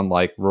someone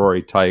like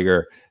Rory,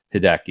 Tiger,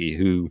 Hideki,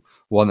 who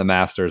won the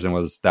Masters and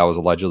was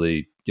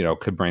allegedly,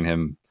 could bring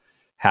him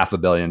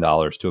 $500 million to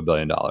 $1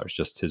 billion,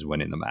 just his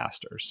winning the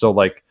Masters.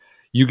 So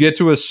you get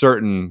to a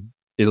certain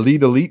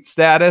elite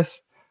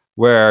status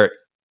where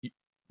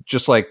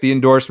just the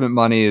endorsement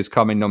money is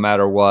coming no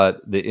matter what,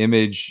 the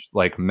image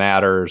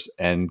matters,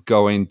 and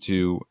going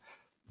to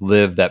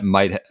LIV that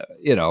might,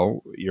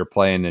 you're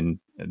playing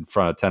in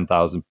front of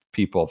 10,000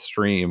 people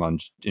stream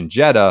in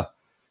Jeddah,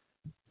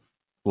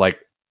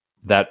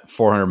 that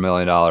 $400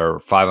 million or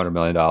 $500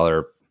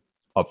 million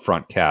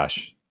upfront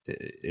cash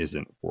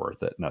isn't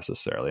worth it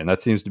necessarily. And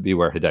that seems to be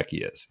where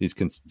Hideki is.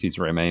 He's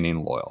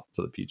remaining loyal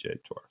to the PGA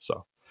Tour.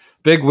 So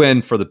big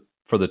win for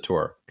the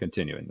tour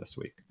continuing this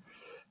week.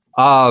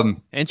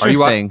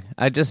 Interesting.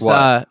 I just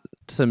saw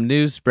some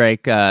news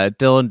break.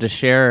 Dylan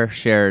DeShare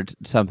shared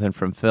something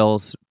from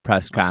Phil's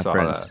press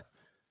conference.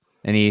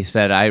 And he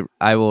said,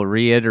 I will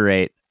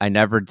reiterate, I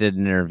never did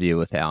an interview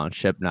with Alan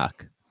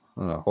Shipnuck.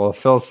 Oh, well, if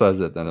Phil says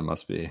it, then it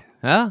must be.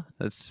 Huh?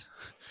 There's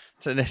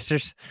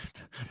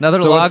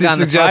another So log what's he on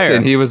the suggesting?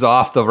 fire. He was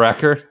off the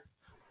record?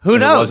 Who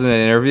knows? It wasn't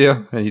an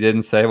interview, and he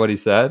didn't say what he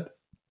said?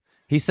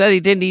 He said he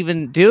didn't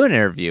even do an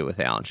interview with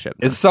Alan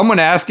Shipnuck. Is someone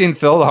asking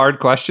Phil the hard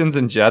questions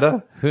in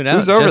Jeddah? Who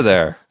knows? Who's over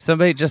there?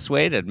 Somebody just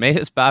waited. Maybe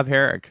it's Bob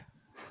Herrick.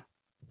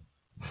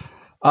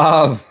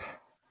 Okay.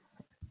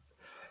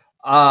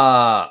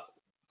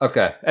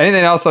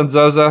 Anything else on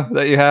Zozo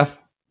that you have?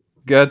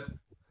 Good.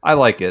 I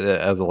like it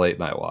as a late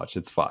night watch.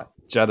 It's fine.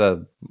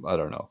 Jeddah, I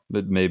don't know.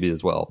 It maybe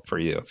as well for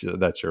you if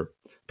that's your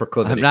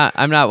proclivity.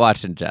 I'm not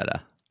watching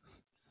Jeddah.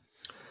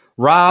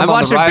 Rahm I'm on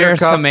watching the Ryder Bears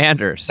Cup.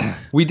 Commanders.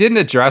 We didn't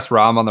address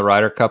Rahm on the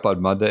Ryder Cup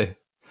on Monday.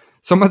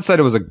 Someone said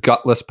it was a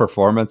gutless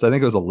performance. I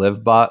think it was a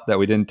LIV bot that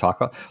we didn't talk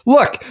about.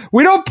 Look,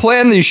 we don't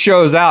plan these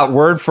shows out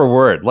word for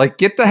word. Like,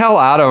 get the hell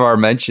out of our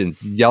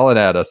mentions yelling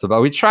at us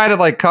about. We try to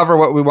like cover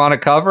what we want to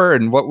cover,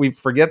 and what we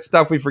forget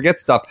stuff.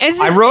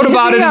 I wrote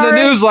about it in the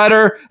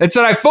newsletter and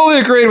said I fully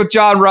agreed with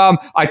John Rahm.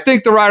 I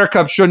think the Ryder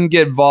Cup shouldn't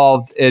get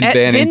involved in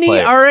banning Didn't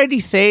players. he already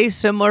say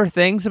similar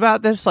things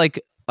about this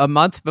like a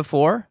month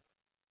before?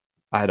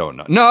 I don't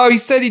know. No, he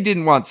said he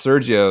didn't want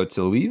Sergio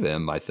to leave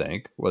him, I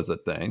think, was a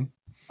thing.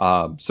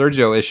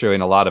 Sergio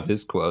issuing a lot of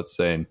his quotes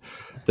saying,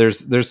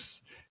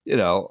 there's,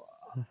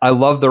 I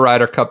love the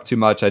Ryder Cup too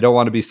much. I don't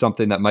want to be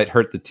something that might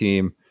hurt the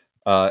team.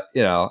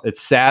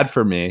 It's sad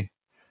for me.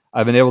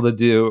 I've been able to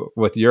do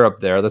with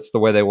Europe there. That's the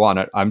way they want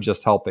it. I'm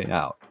just helping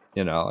out.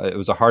 It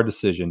was a hard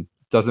decision.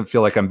 Doesn't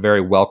feel like I'm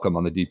very welcome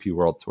on the DP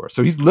World Tour.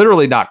 So he's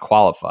literally not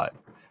qualified.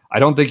 I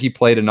don't think he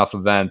played enough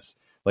events.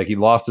 Like, he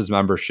lost his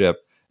membership.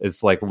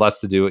 It's like less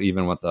to do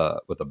even with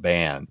a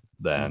ban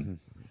than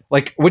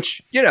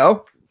which,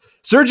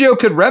 Sergio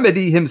could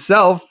remedy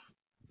himself.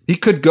 He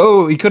could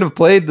have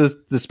played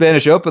the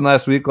Spanish Open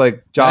last week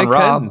like John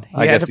Rahm.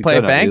 I guess he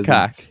played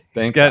Bangkok.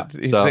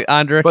 He's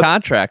under a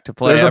contract to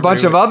play. There's a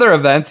bunch of other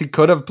events he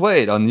could have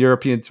played on the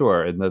European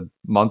Tour in the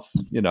months,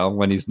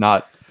 when he's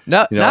not.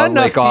 Not enough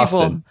Lake people.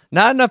 Austin.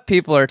 Not enough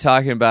people are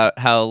talking about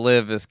how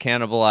LIV has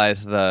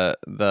cannibalized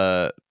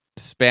the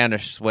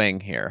Spanish swing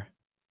here.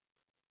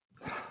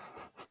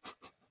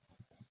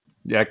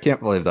 Yeah, I can't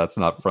believe that's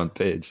not front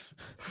page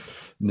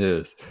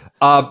news.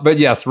 But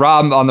yes,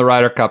 Rahm on the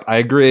Ryder Cup. I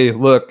agree.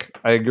 Look,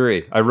 I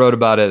agree. I wrote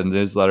about it in the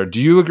newsletter. Do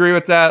you agree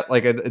with that?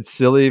 Like, it's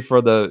silly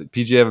for the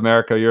PGA of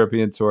America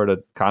European Tour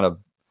to kind of,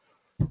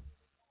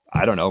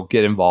 I don't know,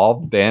 get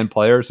involved, ban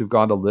players who've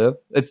gone to LIV.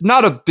 It's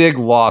not a big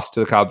loss to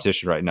the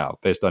competition right now,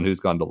 based on who's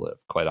gone to LIV,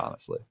 quite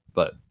honestly.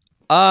 But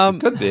it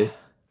could be.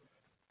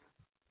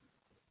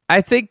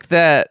 I think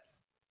that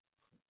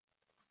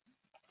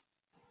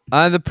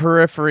on the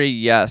periphery,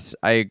 yes,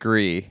 I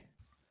agree.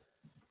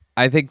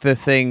 I think the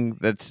thing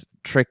that's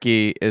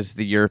tricky is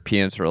the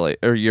European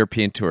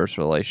Tour's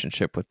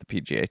relationship with the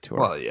PGA Tour.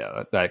 Well,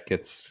 yeah, that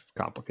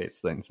complicates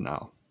things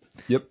now.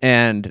 Yep.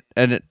 And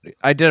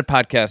I did a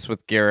podcast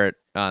with Garrett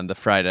on the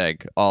Fried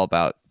Egg all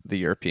about the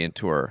European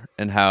Tour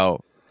and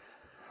how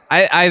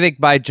I think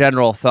my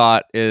general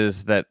thought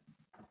is that,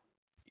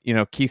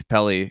 Keith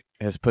Pelly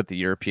has put the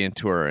European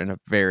Tour in a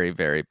very,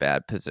 very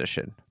bad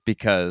position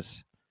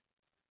because,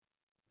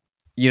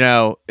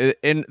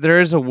 there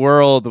is a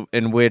world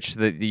in which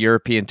the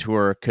European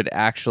Tour could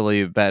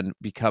actually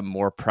become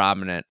more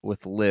prominent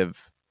with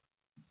LIV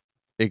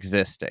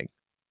existing.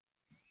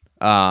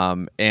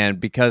 And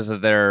because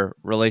of their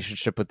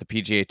relationship with the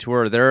PGA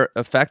Tour, they're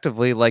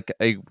effectively like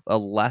a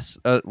less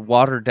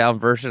watered down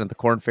version of the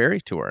Korn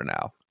Ferry Tour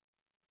now,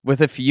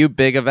 with a few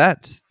big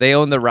events. They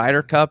own the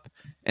Ryder Cup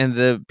and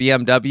the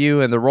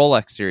BMW and the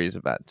Rolex Series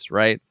events,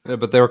 right? Yeah,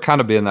 but they were kind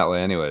of being that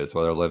way anyways,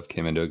 whether LIV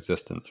came into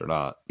existence or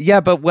not. Yeah,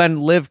 but when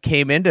LIV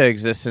came into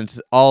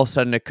existence, all of a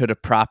sudden it could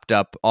have propped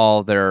up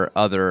all their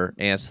other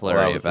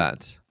ancillary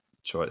events.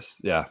 Choice,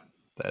 yeah.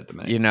 They had to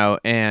make.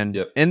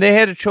 And they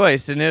had a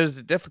choice, and it was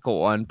a difficult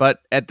one. But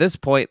at this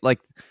point, like,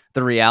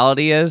 the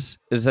reality is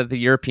that the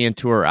European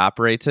Tour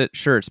operates it.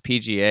 Sure, it's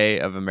PGA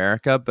of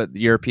America, but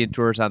the European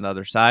Tour is on the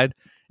other side,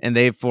 and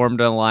they've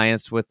formed an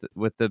alliance with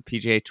the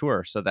PGA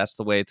Tour. So that's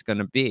the way it's going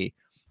to be.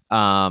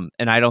 And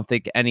I don't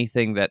think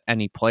anything that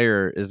any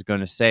player is going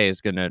to say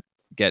is going to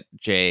get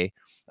Jay,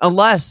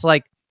 unless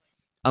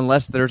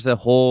there's a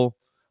whole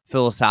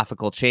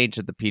philosophical change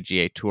at the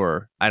PGA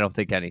Tour. I don't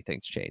think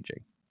anything's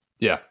changing.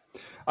 Yeah.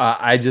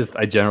 I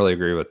generally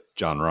agree with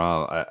John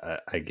Rahm.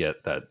 I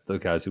get that the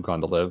guys who've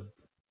gone to LIV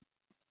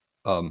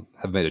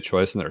have made a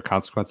choice and there are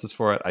consequences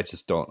for it. I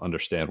just don't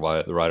understand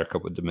why the Ryder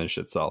Cup would diminish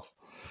itself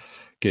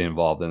getting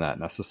involved in that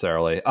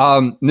necessarily.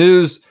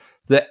 News,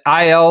 the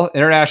IL,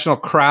 International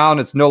Crown,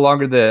 it's no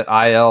longer the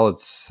IL,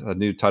 it's a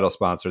new title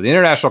sponsor. The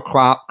International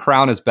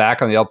Crown is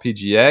back on the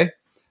LPGA.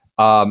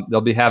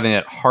 They'll be having it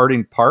at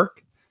Harding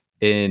Park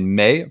in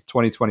May of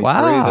 2023.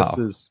 Wow. This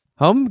is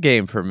home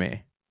game for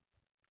me.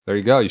 There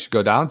you go. You should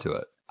go down to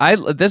it.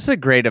 This is a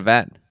great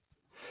event.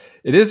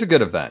 It is a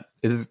good event.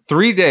 It is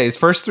 3 days.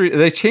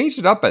 They changed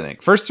it up, I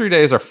think. First 3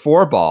 days are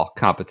 4-ball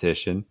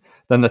competition.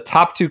 Then the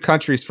top 2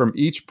 countries from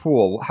each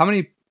pool. How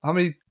many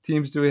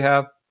teams do we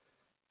have?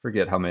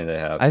 Forget how many they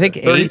have. I think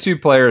 32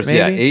 players. maybe?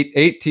 Yeah,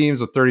 eight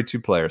teams with 32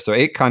 players. So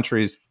 8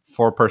 countries,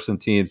 4-person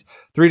teams.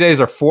 3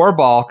 days are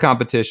 4-ball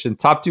competition.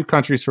 Top 2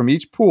 countries from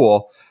each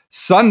pool.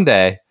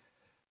 Sunday,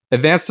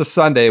 advance to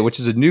Sunday, which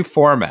is a new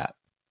format.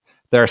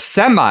 There are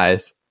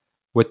semis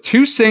with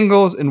 2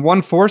 singles and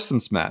 1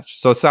 foursomes match.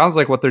 So it sounds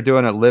like what they're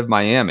doing at LIV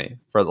Miami,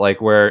 for like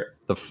where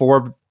the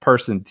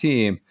 4-person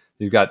team,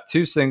 you've got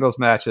 2 singles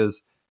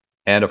matches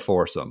and a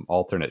foursome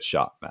alternate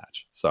shot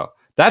match. So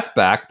that's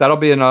back. That'll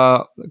be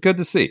good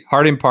to see.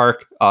 Harding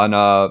Park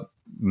on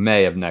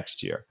May of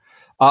next year.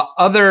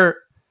 Other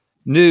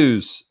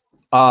news,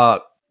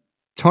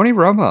 Tony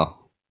Romo,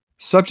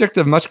 subject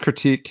of much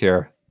critique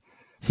here,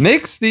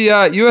 makes the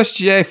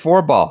USGA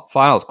 4-ball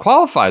finals,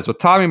 qualifies with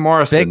Tommy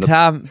Morrison. Big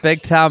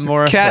Tom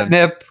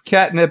Morrison.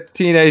 Catnip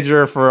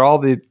teenager for all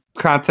the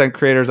content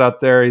creators out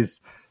there. He's,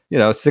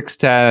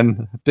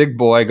 6'10", big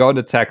boy, going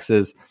to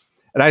Texas.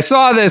 And I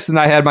saw this and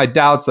I had my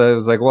doubts. I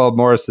was like, well,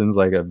 Morrison's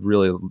like a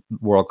really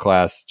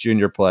world-class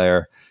junior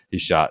player. He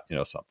shot,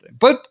 something.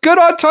 But good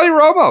on Tony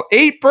Romo.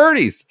 8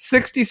 birdies,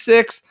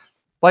 66,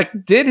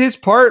 did his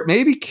part,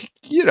 maybe,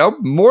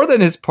 more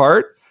than his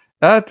part.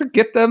 To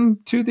get them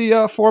to the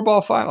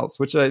 4-ball finals,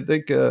 which I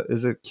think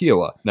is at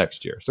Kiowa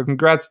next year. So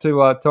congrats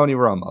to Tony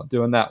Romo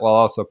doing that while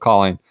also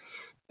calling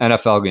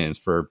NFL games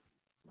for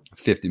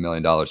 $50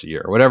 million a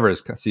year, or whatever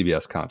his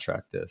CBS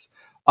contract is.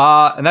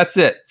 And that's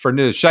it for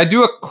news. Should I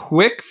do a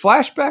quick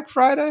Flashback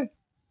Friday?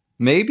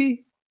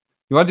 Maybe?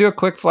 You want to do a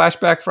quick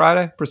Flashback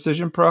Friday?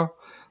 Precision Pro?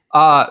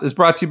 This is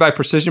brought to you by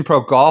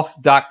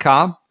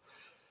PrecisionProGolf.com.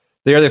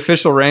 They are the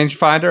official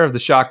rangefinder of the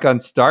Shotgun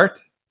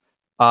Start.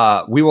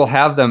 We will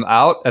have them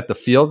out at the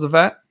Fields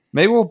event.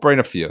 Maybe we'll bring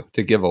a few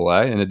to give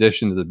away in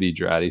addition to the Be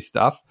Dratty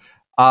stuff.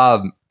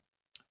 I've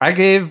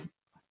been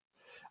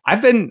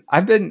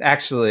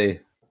actually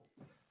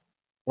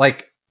I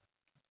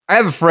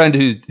have a friend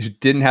who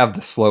didn't have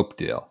the slope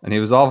deal and he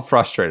was all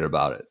frustrated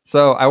about it.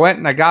 So I went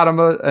and I got him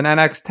an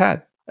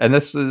NX10, and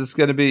this is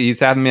going to be, he's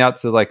having me out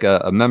to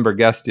a member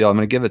guest deal. I'm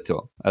going to give it to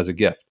him as a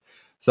gift.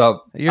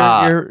 So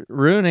you're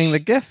ruining the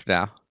gift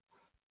now.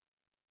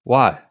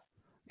 Why?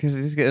 Because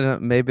he's gonna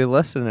maybe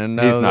listen and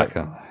know. He's not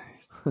gonna.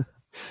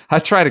 I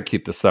try to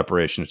keep the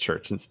separation of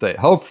church and state.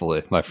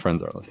 Hopefully, my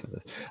friends are listening to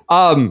this.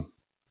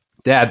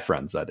 Dad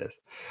friends, that is.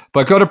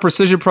 But go to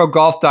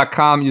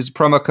PrecisionProGolf.com. Use the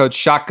promo code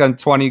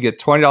Shotgun20. Get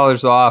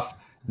 $20 off.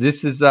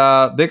 This is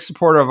a big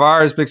supporter of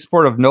ours. Big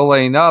supporter of No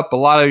Laying Up. A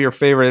lot of your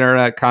favorite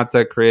internet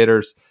content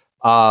creators,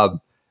 and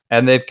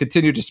they've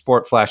continued to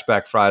support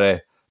Flashback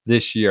Friday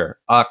this year.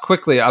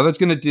 Quickly, I was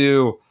going to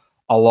do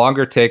a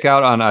longer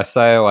takeout on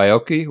Asayo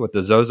Aoki with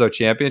the Zozo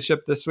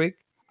Championship this week.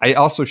 I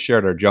also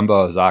shared our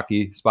Jumbo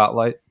Ozaki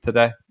spotlight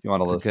today. You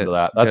want to listen to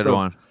that? That's a good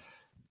one.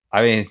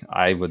 I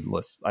would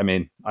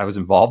listen. I was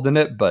involved in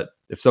it, but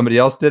if somebody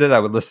else did it, I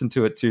would listen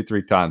to it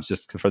 2-3 times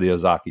just for the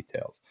Ozaki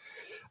tales.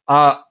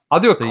 I'll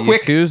do a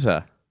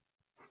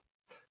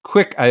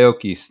quick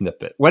Aoki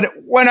snippet.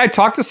 When I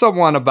talked to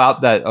someone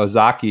about that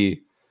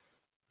Ozaki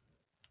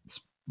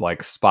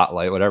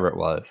spotlight, whatever it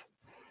was,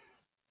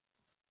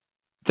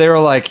 they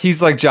were like,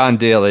 he's like John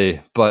Daly,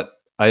 but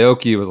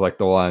Aoki was like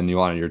the one you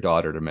wanted your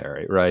daughter to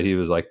marry, right? He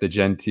was like the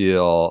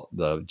genteel,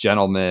 the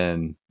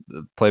gentleman,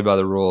 the play by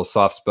the rules,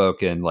 soft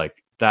spoken.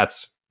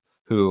 That's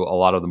who a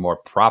lot of the more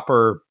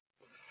proper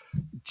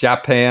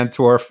Japan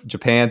tour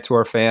fans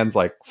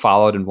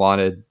followed and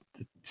wanted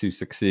to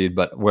succeed.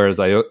 But whereas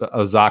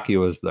Ozaki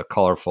was the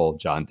colorful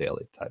John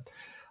Daly type.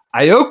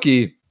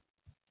 Aoki,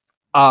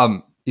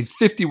 he's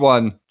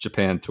 51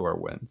 Japan tour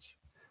wins.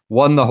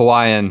 Won the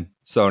Hawaiian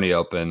Sony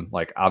Open.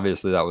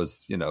 Obviously that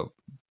was,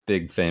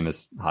 big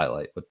famous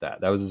highlight with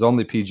that. That was his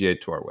only PGA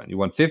Tour win. He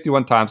won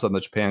 51 times on the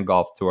Japan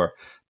Golf Tour.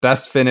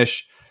 Best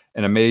finish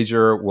in a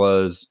major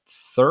was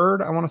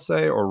third, I want to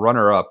say, or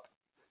runner-up.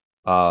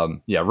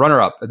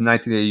 Runner-up in the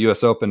 1980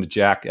 U.S. Open to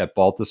Jack at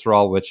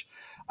Baltusrol, which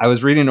I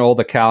was reading an old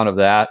account of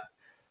that.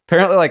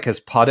 Apparently, his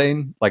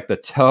putting, the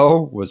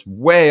toe was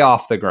way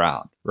off the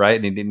ground,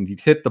 right? And he'd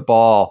hit the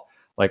ball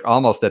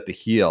almost at the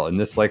heel, and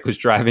this was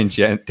driving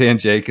Dan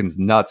Jenkins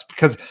nuts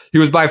because he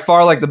was by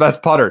far the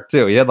best putter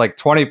too. He had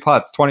 20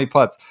 putts,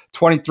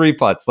 23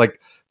 putts,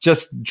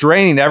 just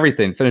draining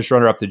everything. Finished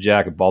runner up to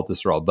Jack at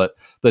Baltusrol, but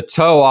the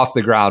toe off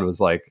the ground was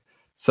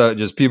so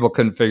just people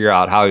couldn't figure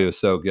out how he was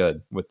so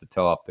good with the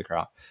toe off the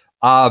ground.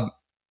 I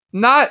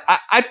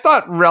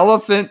thought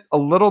relevant a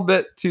little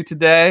bit to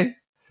today.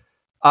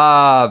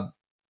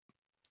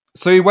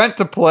 So he went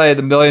to play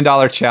the $1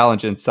 Million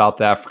Challenge in South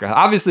Africa.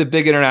 Obviously a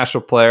big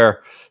international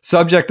player,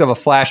 subject of a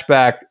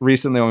flashback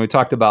recently when we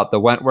talked about the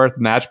Wentworth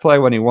match play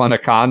when he won a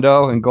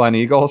condo in Glen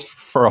Eagles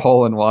for a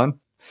hole-in-one,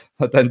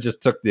 but then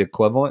just took the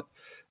equivalent.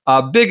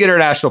 Big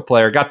international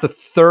player. Got to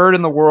third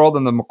in the world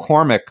in the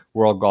McCormick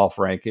World Golf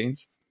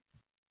Rankings.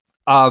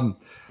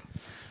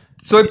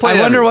 So he played.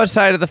 I wonder everywhere. what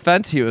side of the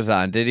fence he was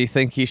on. Did he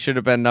think he should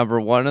have been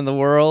number one in the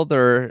world,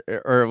 or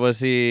was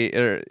he,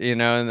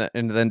 and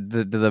then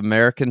did the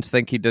Americans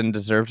think he didn't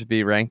deserve to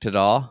be ranked at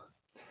all?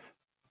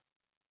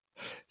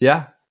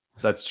 Yeah,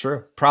 that's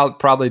true.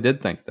 Probably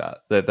did think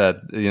that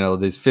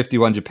these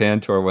 51 Japan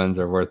Tour wins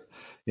are worth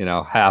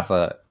half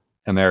a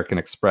American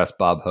Express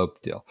Bob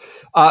Hope deal.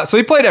 So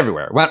he played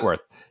everywhere,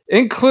 Wentworth,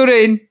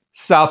 including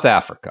South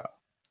Africa.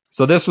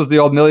 So this was the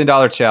old $1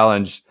 Million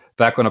Challenge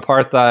back when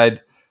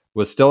apartheid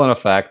was still in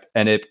effect,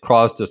 and it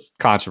caused a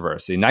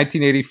controversy.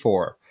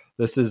 1984.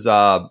 This is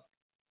AP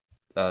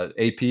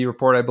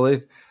report, I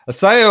believe.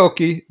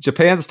 Asaoki,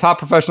 Japan's top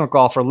professional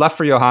golfer, left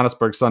for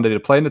Johannesburg Sunday to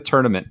play in the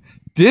tournament,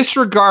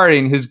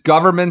 disregarding his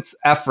government's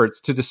efforts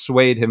to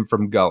dissuade him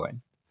from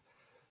going.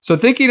 So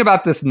thinking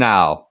about this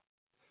now,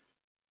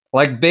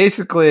 I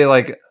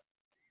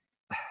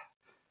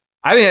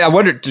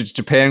wonder, did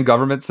Japan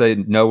government say,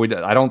 no,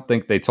 I don't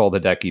think they told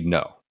Hideki,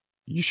 no,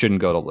 you shouldn't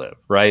go to LIV,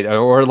 right?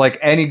 Or like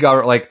any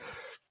government, like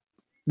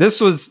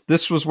this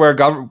was where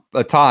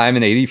a time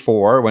in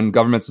 84 when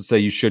governments would say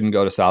you shouldn't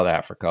go to South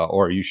Africa,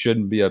 or you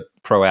shouldn't be a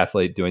pro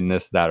athlete doing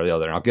this, that, or the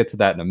other. And I'll get to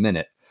that in a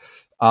minute.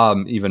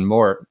 Even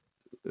more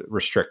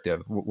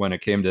restrictive when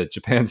it came to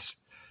Japan's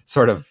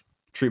sort of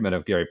treatment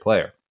of Gary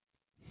Player.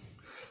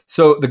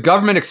 So the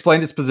government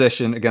explained its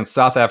position against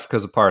South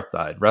Africa's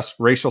apartheid,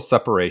 racial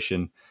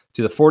separation,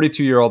 to the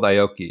 42-year-old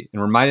Aoki,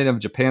 and reminded him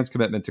of Japan's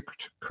commitment to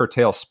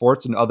curtail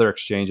sports and other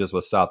exchanges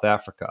with South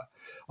Africa.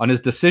 On his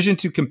decision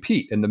to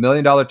compete in the $1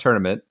 Million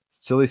Tournament,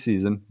 silly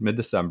season,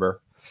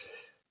 mid-December,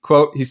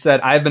 quote, he said,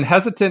 I have been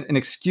hesitant and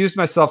excused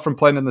myself from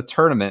playing in the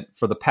tournament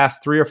for the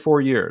past 3 or 4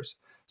 years,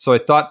 so I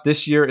thought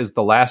this year is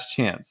the last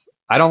chance.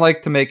 I don't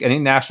like to make any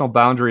national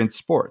boundary in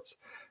sports.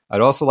 I'd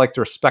also like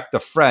to respect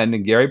a friend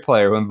and Gary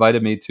Player who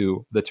invited me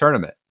to the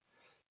tournament.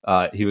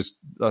 He was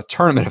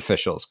tournament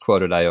officials,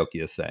 quoted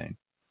Aoki as saying.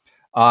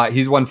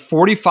 He's won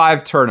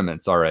 45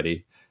 tournaments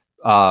already.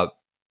 But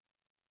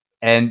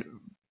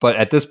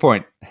at this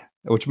point,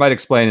 which might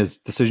explain his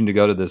decision to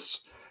go to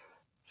this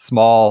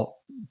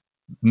small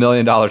 $1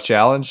 Million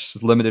Challenge,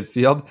 limited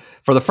field.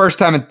 For the first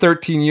time in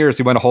 13 years,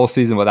 he went a whole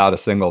season without a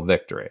single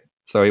victory.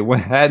 So he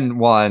hadn't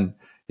won.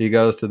 He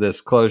goes to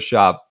this closed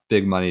shop,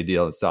 big money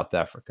deal in South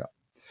Africa.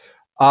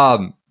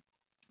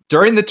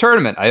 During the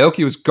tournament,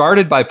 Aoki was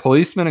guarded by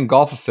policemen and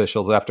golf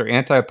officials after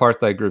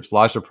anti-apartheid groups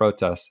lodged a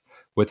protest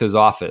with his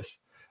office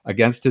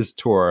against his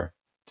tour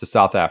to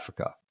South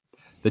Africa.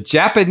 The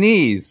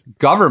Japanese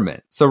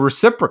government, so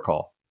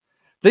reciprocal.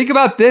 Think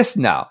about this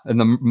now in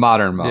the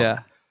modern moment. Yeah.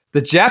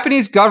 The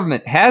Japanese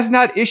government has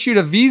not issued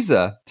a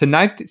visa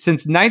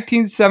since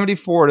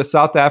 1974 to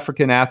South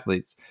African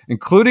athletes,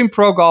 including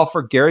pro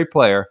golfer Gary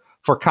Player,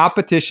 for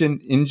competition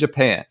in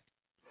Japan.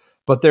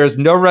 But there is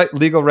no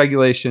legal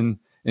regulation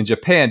in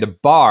Japan to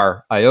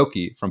bar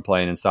Aoki from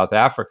playing in South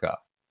Africa.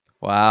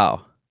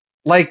 Wow.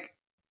 Like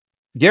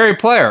Gary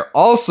Player,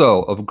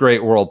 also a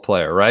great world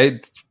player,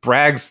 right?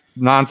 Brags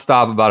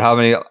nonstop about how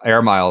many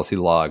air miles he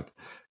logged.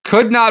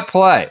 Could not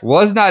play,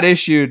 was not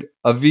issued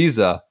a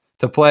visa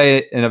to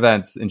play in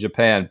events in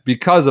Japan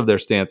because of their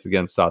stance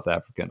against South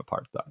African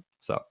apartheid.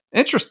 So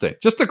interesting.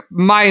 Just a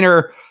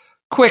minor,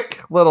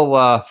 quick little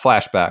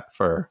flashback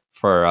for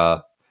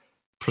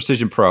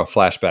Precision Pro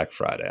Flashback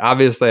Friday.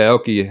 Obviously,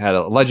 Aoki had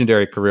a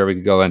legendary career. We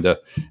could go into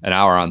an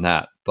hour on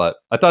that. But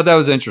I thought that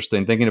was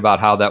interesting, thinking about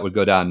how that would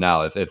go down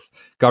now. If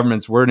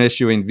governments weren't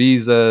issuing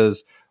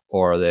visas,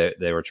 or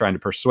they were trying to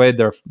persuade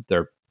their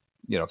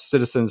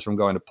citizens from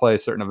going to play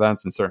certain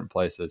events in certain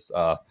places,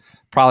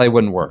 probably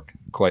wouldn't work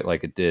quite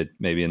like it did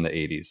maybe in the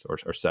 80s or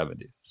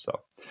 70s. So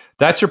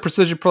that's your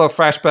Precision Pro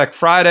Flashback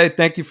Friday.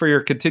 Thank you for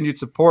your continued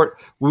support.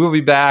 We will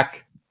be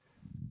back.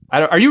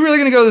 Are you really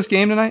going to go to this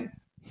game tonight?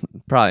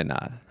 Probably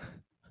not.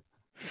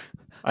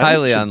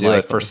 Highly unlikely. Do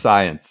it for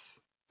science,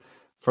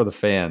 for the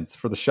fans,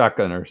 for the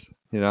shotgunners.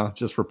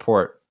 Just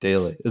report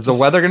daily. Is the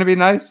weather going to be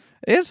nice?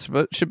 It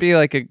should be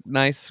like a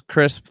nice,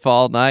 crisp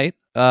fall night.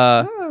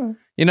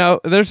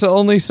 There's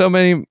only so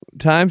many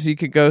times you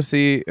could go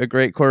see a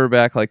great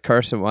quarterback like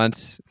Carson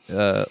Wentz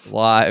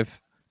live.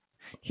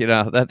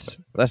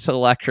 That's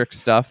electric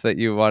stuff that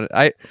you want.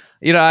 I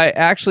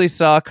actually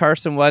saw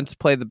Carson Wentz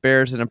play the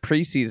Bears in a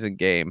preseason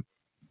game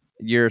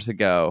years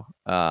ago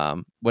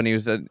when he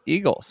was an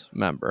Eagles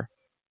member.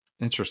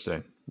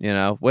 Interesting.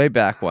 Way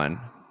back when.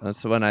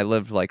 That's when I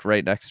lived like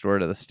right next door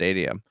to the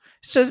stadium.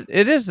 It's just,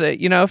 it is,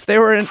 if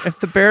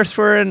the Bears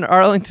were in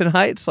Arlington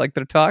Heights, like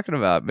they're talking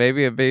about,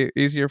 maybe it'd be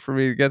easier for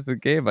me to get to the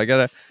game.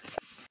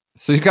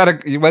 So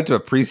you went to a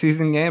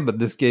preseason game, but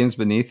this game's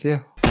beneath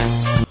you?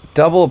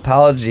 Double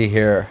apology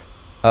here.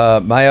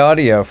 My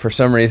audio for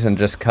some reason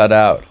just cut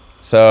out.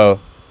 So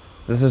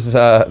this is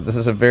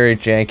a very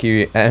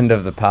janky end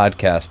of the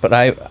podcast, but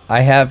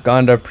I have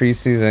gone to a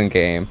preseason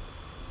game,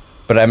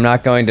 but I'm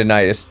not going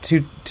tonight. It's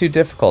too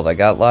difficult. I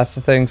got lots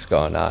of things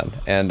going on,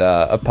 and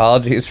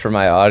apologies for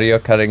my audio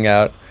cutting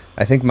out.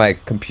 I think my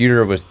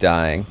computer was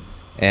dying,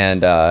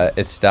 and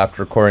it stopped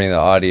recording the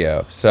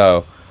audio.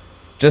 So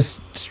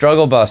just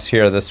struggle bus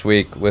here this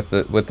week with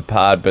the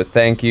pod. But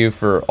thank you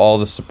for all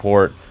the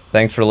support.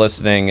 Thanks for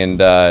listening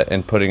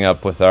and putting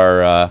up with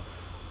our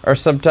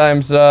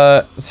sometimes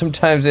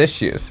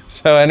issues.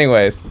 So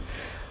anyways,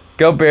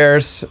 go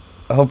Bears.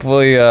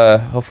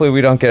 Hopefully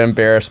we don't get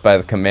embarrassed by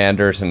the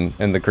Commanders and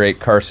the great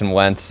Carson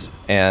Wentz.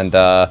 And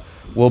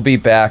we'll be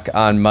back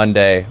on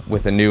Monday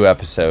with a new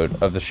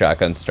episode of the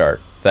Shotgun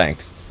Start.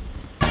 Thanks.